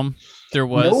fantasy film there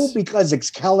was? No, because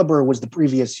Excalibur was the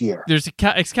previous year. There's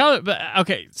Excalibur. But,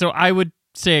 okay, so I would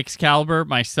say Excalibur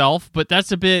myself, but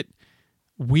that's a bit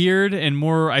weird and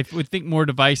more, I would think, more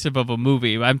divisive of a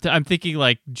movie. I'm thinking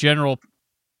like general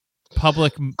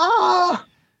public.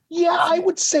 Yeah, I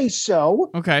would say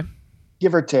so. Okay,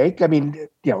 give or take. I mean,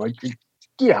 I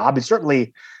mean,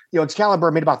 certainly,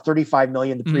 Excalibur made about $35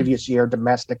 million the previous year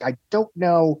domestic. I don't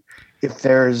know if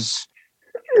there's.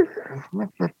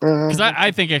 Because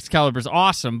I think Excalibur's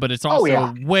awesome, but it's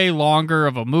also way longer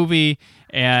of a movie,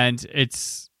 and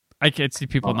I can't see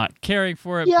people not caring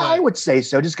for it. Yeah, I would say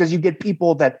so, just because you get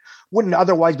people that wouldn't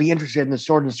otherwise be interested in the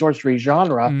sword and sorcery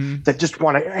genre that just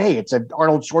want to, hey, it's an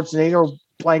Arnold Schwarzenegger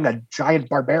playing a giant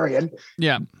barbarian,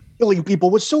 killing people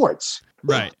with swords.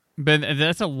 Right. But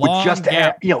that's a long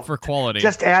gap for quality.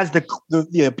 Just as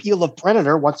the appeal of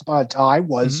Predator once upon a time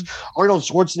was Arnold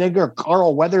Schwarzenegger,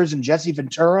 Carl Weathers, and Jesse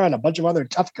Ventura, and a bunch of other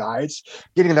tough guys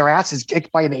getting their asses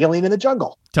kicked by an alien in the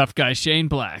jungle. Tough guy Shane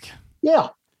Black. Yeah.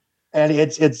 And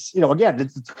it's again,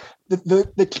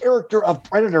 the character of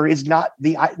Predator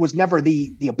was never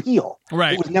the appeal.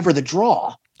 Right. It was never the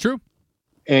draw. True.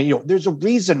 And, there's a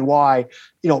reason why,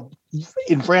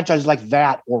 in franchises like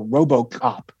that or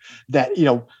RoboCop, that,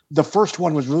 the first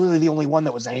one was really the only one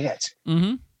that was a hit.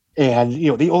 Mm-hmm. And,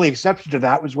 the only exception to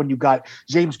that was when you got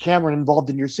James Cameron involved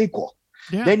in your sequel.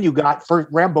 Yeah. Then you got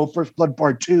Rambo First Blood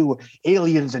Part 2,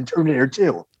 Aliens, and Terminator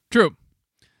 2. True.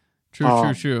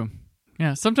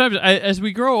 Yeah, sometimes as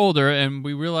we grow older and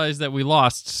we realize that we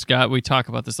lost, Scott, we talk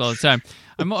about this all the time.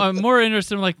 I'm more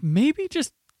interested in like maybe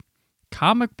just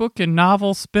comic book and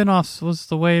novel spin-offs was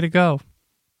the way to go.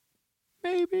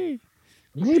 Maybe.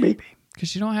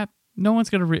 Because you don't have, no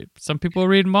one's going to read. Some people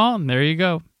read them all, and there you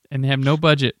go. And they have no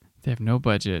budget.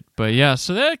 But yeah,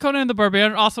 so that Conan the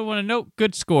Barbarian. Also want to note,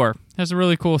 good score. Has a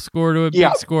really cool score to it,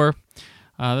 big score.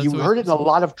 You heard it in a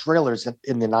lot of trailers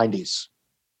in the 90s.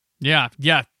 Yeah,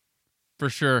 for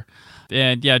sure.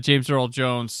 And yeah, James Earl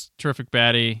Jones, terrific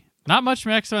baddie. Not much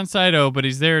Max von Sydow, but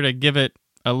he's there to give it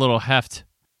a little heft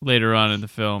later on in the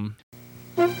film.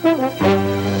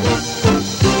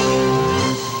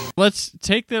 Let's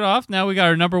take that off. Now we got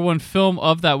our number one film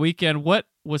of that weekend. What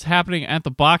was happening at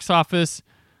the box office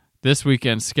this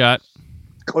weekend, Scott?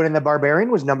 Conan the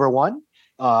Barbarian was number one,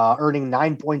 earning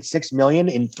 $9.6 million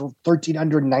in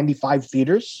 1,395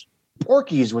 theaters.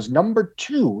 Porky's was number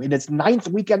two in its ninth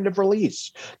weekend of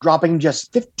release, dropping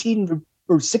just 16%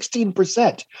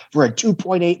 for a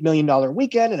 $2.8 million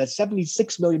weekend and a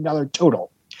 $76 million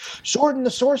total. Sword and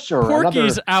the Sorcerer.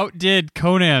 Porky's outdid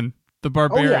Conan the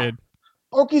Barbarian.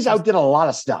 Porky's outdid a lot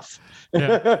of stuff.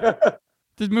 Yeah.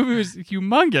 This movie was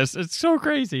humongous. It's so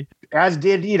crazy. As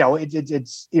did,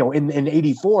 it's in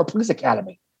 84, Police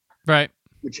Academy. Right.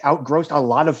 Which outgrossed a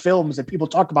lot of films that people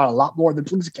talk about a lot more than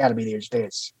Police Academy these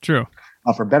days. True.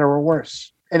 For better or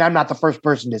worse. And I'm not the first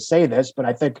person to say this, but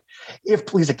I think if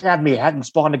Police Academy hadn't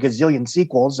spawned a gazillion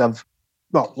sequels of,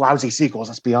 lousy sequels,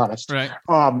 let's be honest. Right.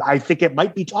 I think it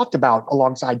might be talked about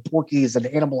alongside Porky's and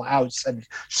Animal House and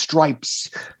Stripes,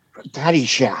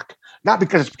 Caddyshack. Not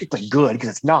because it's particularly good, because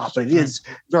it's not, but it is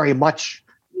very much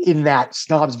in that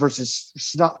snobs versus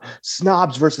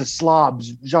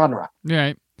slobs genre.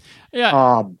 Right.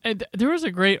 Yeah. And there was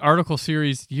a great article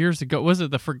series years ago. Was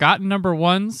it the Forgotten Number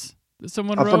Ones that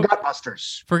someone wrote?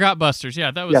 Forgotbusters.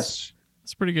 Yeah, that was. Yes.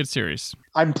 It's a pretty good series.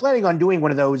 I'm planning on doing one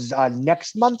of those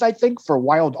next month, I think, for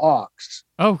Wild Hogs.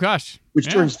 Oh, gosh. Which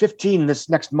turns 15 this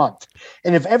next month.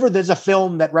 And if ever there's a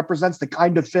film that represents the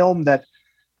kind of film that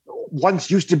once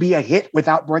used to be a hit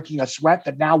without breaking a sweat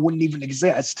that now wouldn't even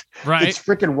exist, right? It's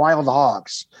freaking Wild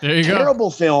Hogs. There you go. Terrible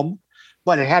film,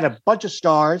 but it had a bunch of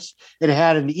stars. It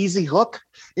had an easy hook.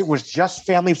 It was just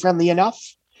family-friendly enough.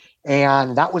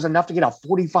 And that was enough to get a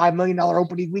 $45 million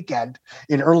opening weekend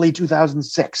in early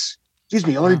 2006. Excuse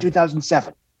me, early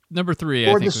 2007. Number three,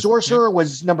 Sword the Sorcerer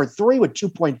was number three with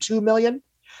 $2.2 million.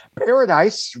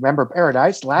 Paradise, remember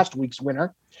Paradise, last week's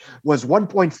winner, was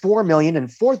 $1.4 million in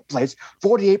fourth place,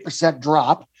 48%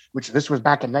 drop, which this was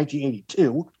back in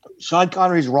 1982. Sean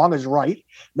Connery's Wrong is Right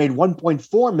made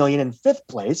 $1.4 million in fifth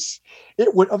place.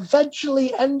 It would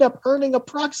eventually end up earning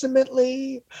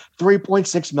approximately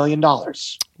 $3.6 million.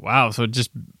 Wow, so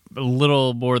just a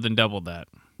little more than double that.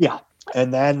 Yeah.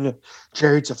 And then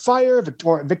Chariots of Fire,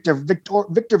 Victoria,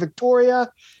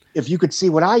 If You Could See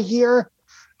What I Hear,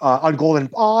 on Golden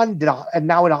Pond, and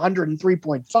now at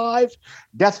 103.5,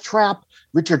 Death Trap,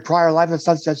 Richard Pryor Live on the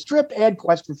Sunset Strip, and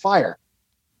Quest for Fire.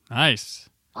 Nice.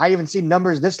 I haven't seen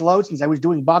numbers this low since I was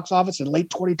doing box office in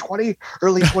late 2020,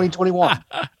 early 2021.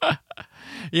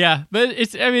 Yeah, but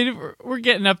we're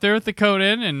getting up there with the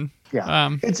Conan, and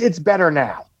it's better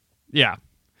now. Yeah.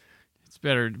 It's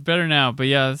better now. But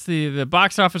yeah, let's see the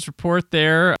box office report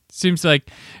there. Seems like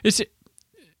is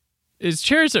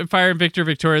Chariots of Fire and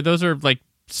Victoria, those are like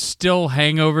still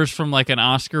hangovers from like an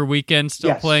Oscar weekend,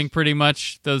 still playing pretty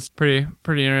much. Those pretty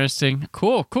interesting.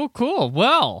 Cool.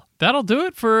 Well, that'll do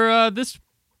it for this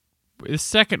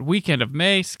second weekend of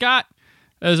May. Scott,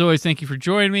 as always, thank you for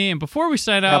joining me. And before we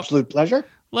sign out, absolute pleasure.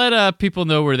 Let people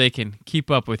know where they can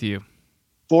keep up with you.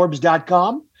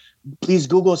 Forbes.com. Please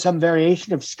Google some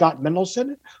variation of Scott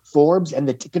Mendelson, Forbes, and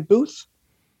the ticket booth.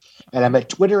 And I'm at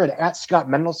Twitter at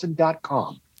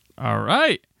scottmendelson.com. All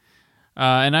right.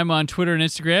 And I'm on Twitter and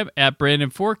Instagram at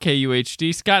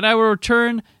Brandon4KUHD. Scott and I will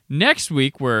return next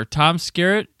week where Tom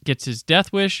Skerritt gets his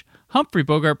death wish, Humphrey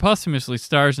Bogart posthumously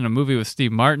stars in a movie with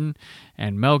Steve Martin,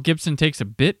 and Mel Gibson takes a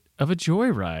bit of a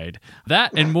joyride.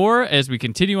 That and more as we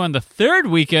continue on the third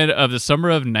weekend of the summer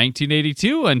of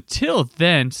 1982. Until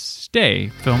then, stay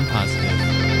film positive.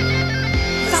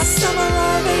 The summer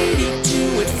of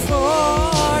 82 at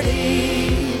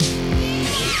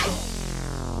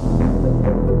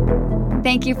 40.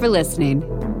 Thank you for listening.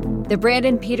 The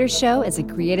Brandon Peters Show is a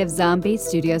Creative Zombie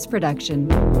Studios production.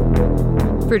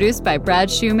 Produced by Brad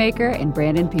Shoemaker and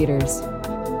Brandon Peters.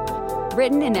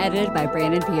 Written and edited by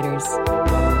Brandon Peters.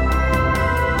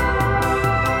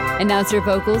 Announcer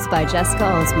vocals by Jessica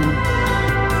Alsman.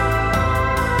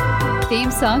 Theme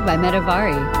song by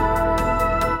Metavari.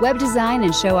 Web design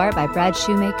and show art by Brad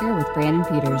Shoemaker with Brandon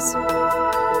Peters.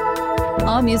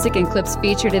 All music and clips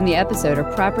featured in the episode are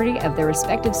property of their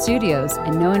respective studios,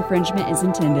 and no infringement is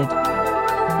intended.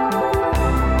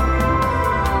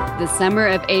 The Summer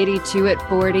of 82 at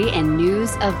 40 and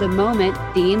News of the Moment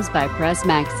themes by Press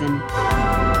Maxon.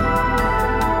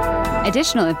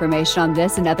 Additional information on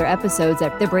this and other episodes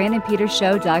at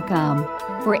thebrandonpetershow.com.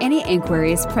 For any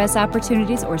inquiries, press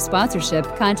opportunities, or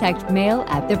sponsorship, contact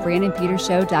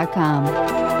mail@thebrandonpetershow.com.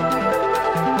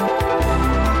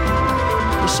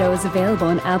 The show is available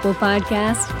on Apple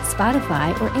Podcasts,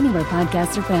 Spotify, or anywhere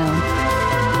podcasts are found.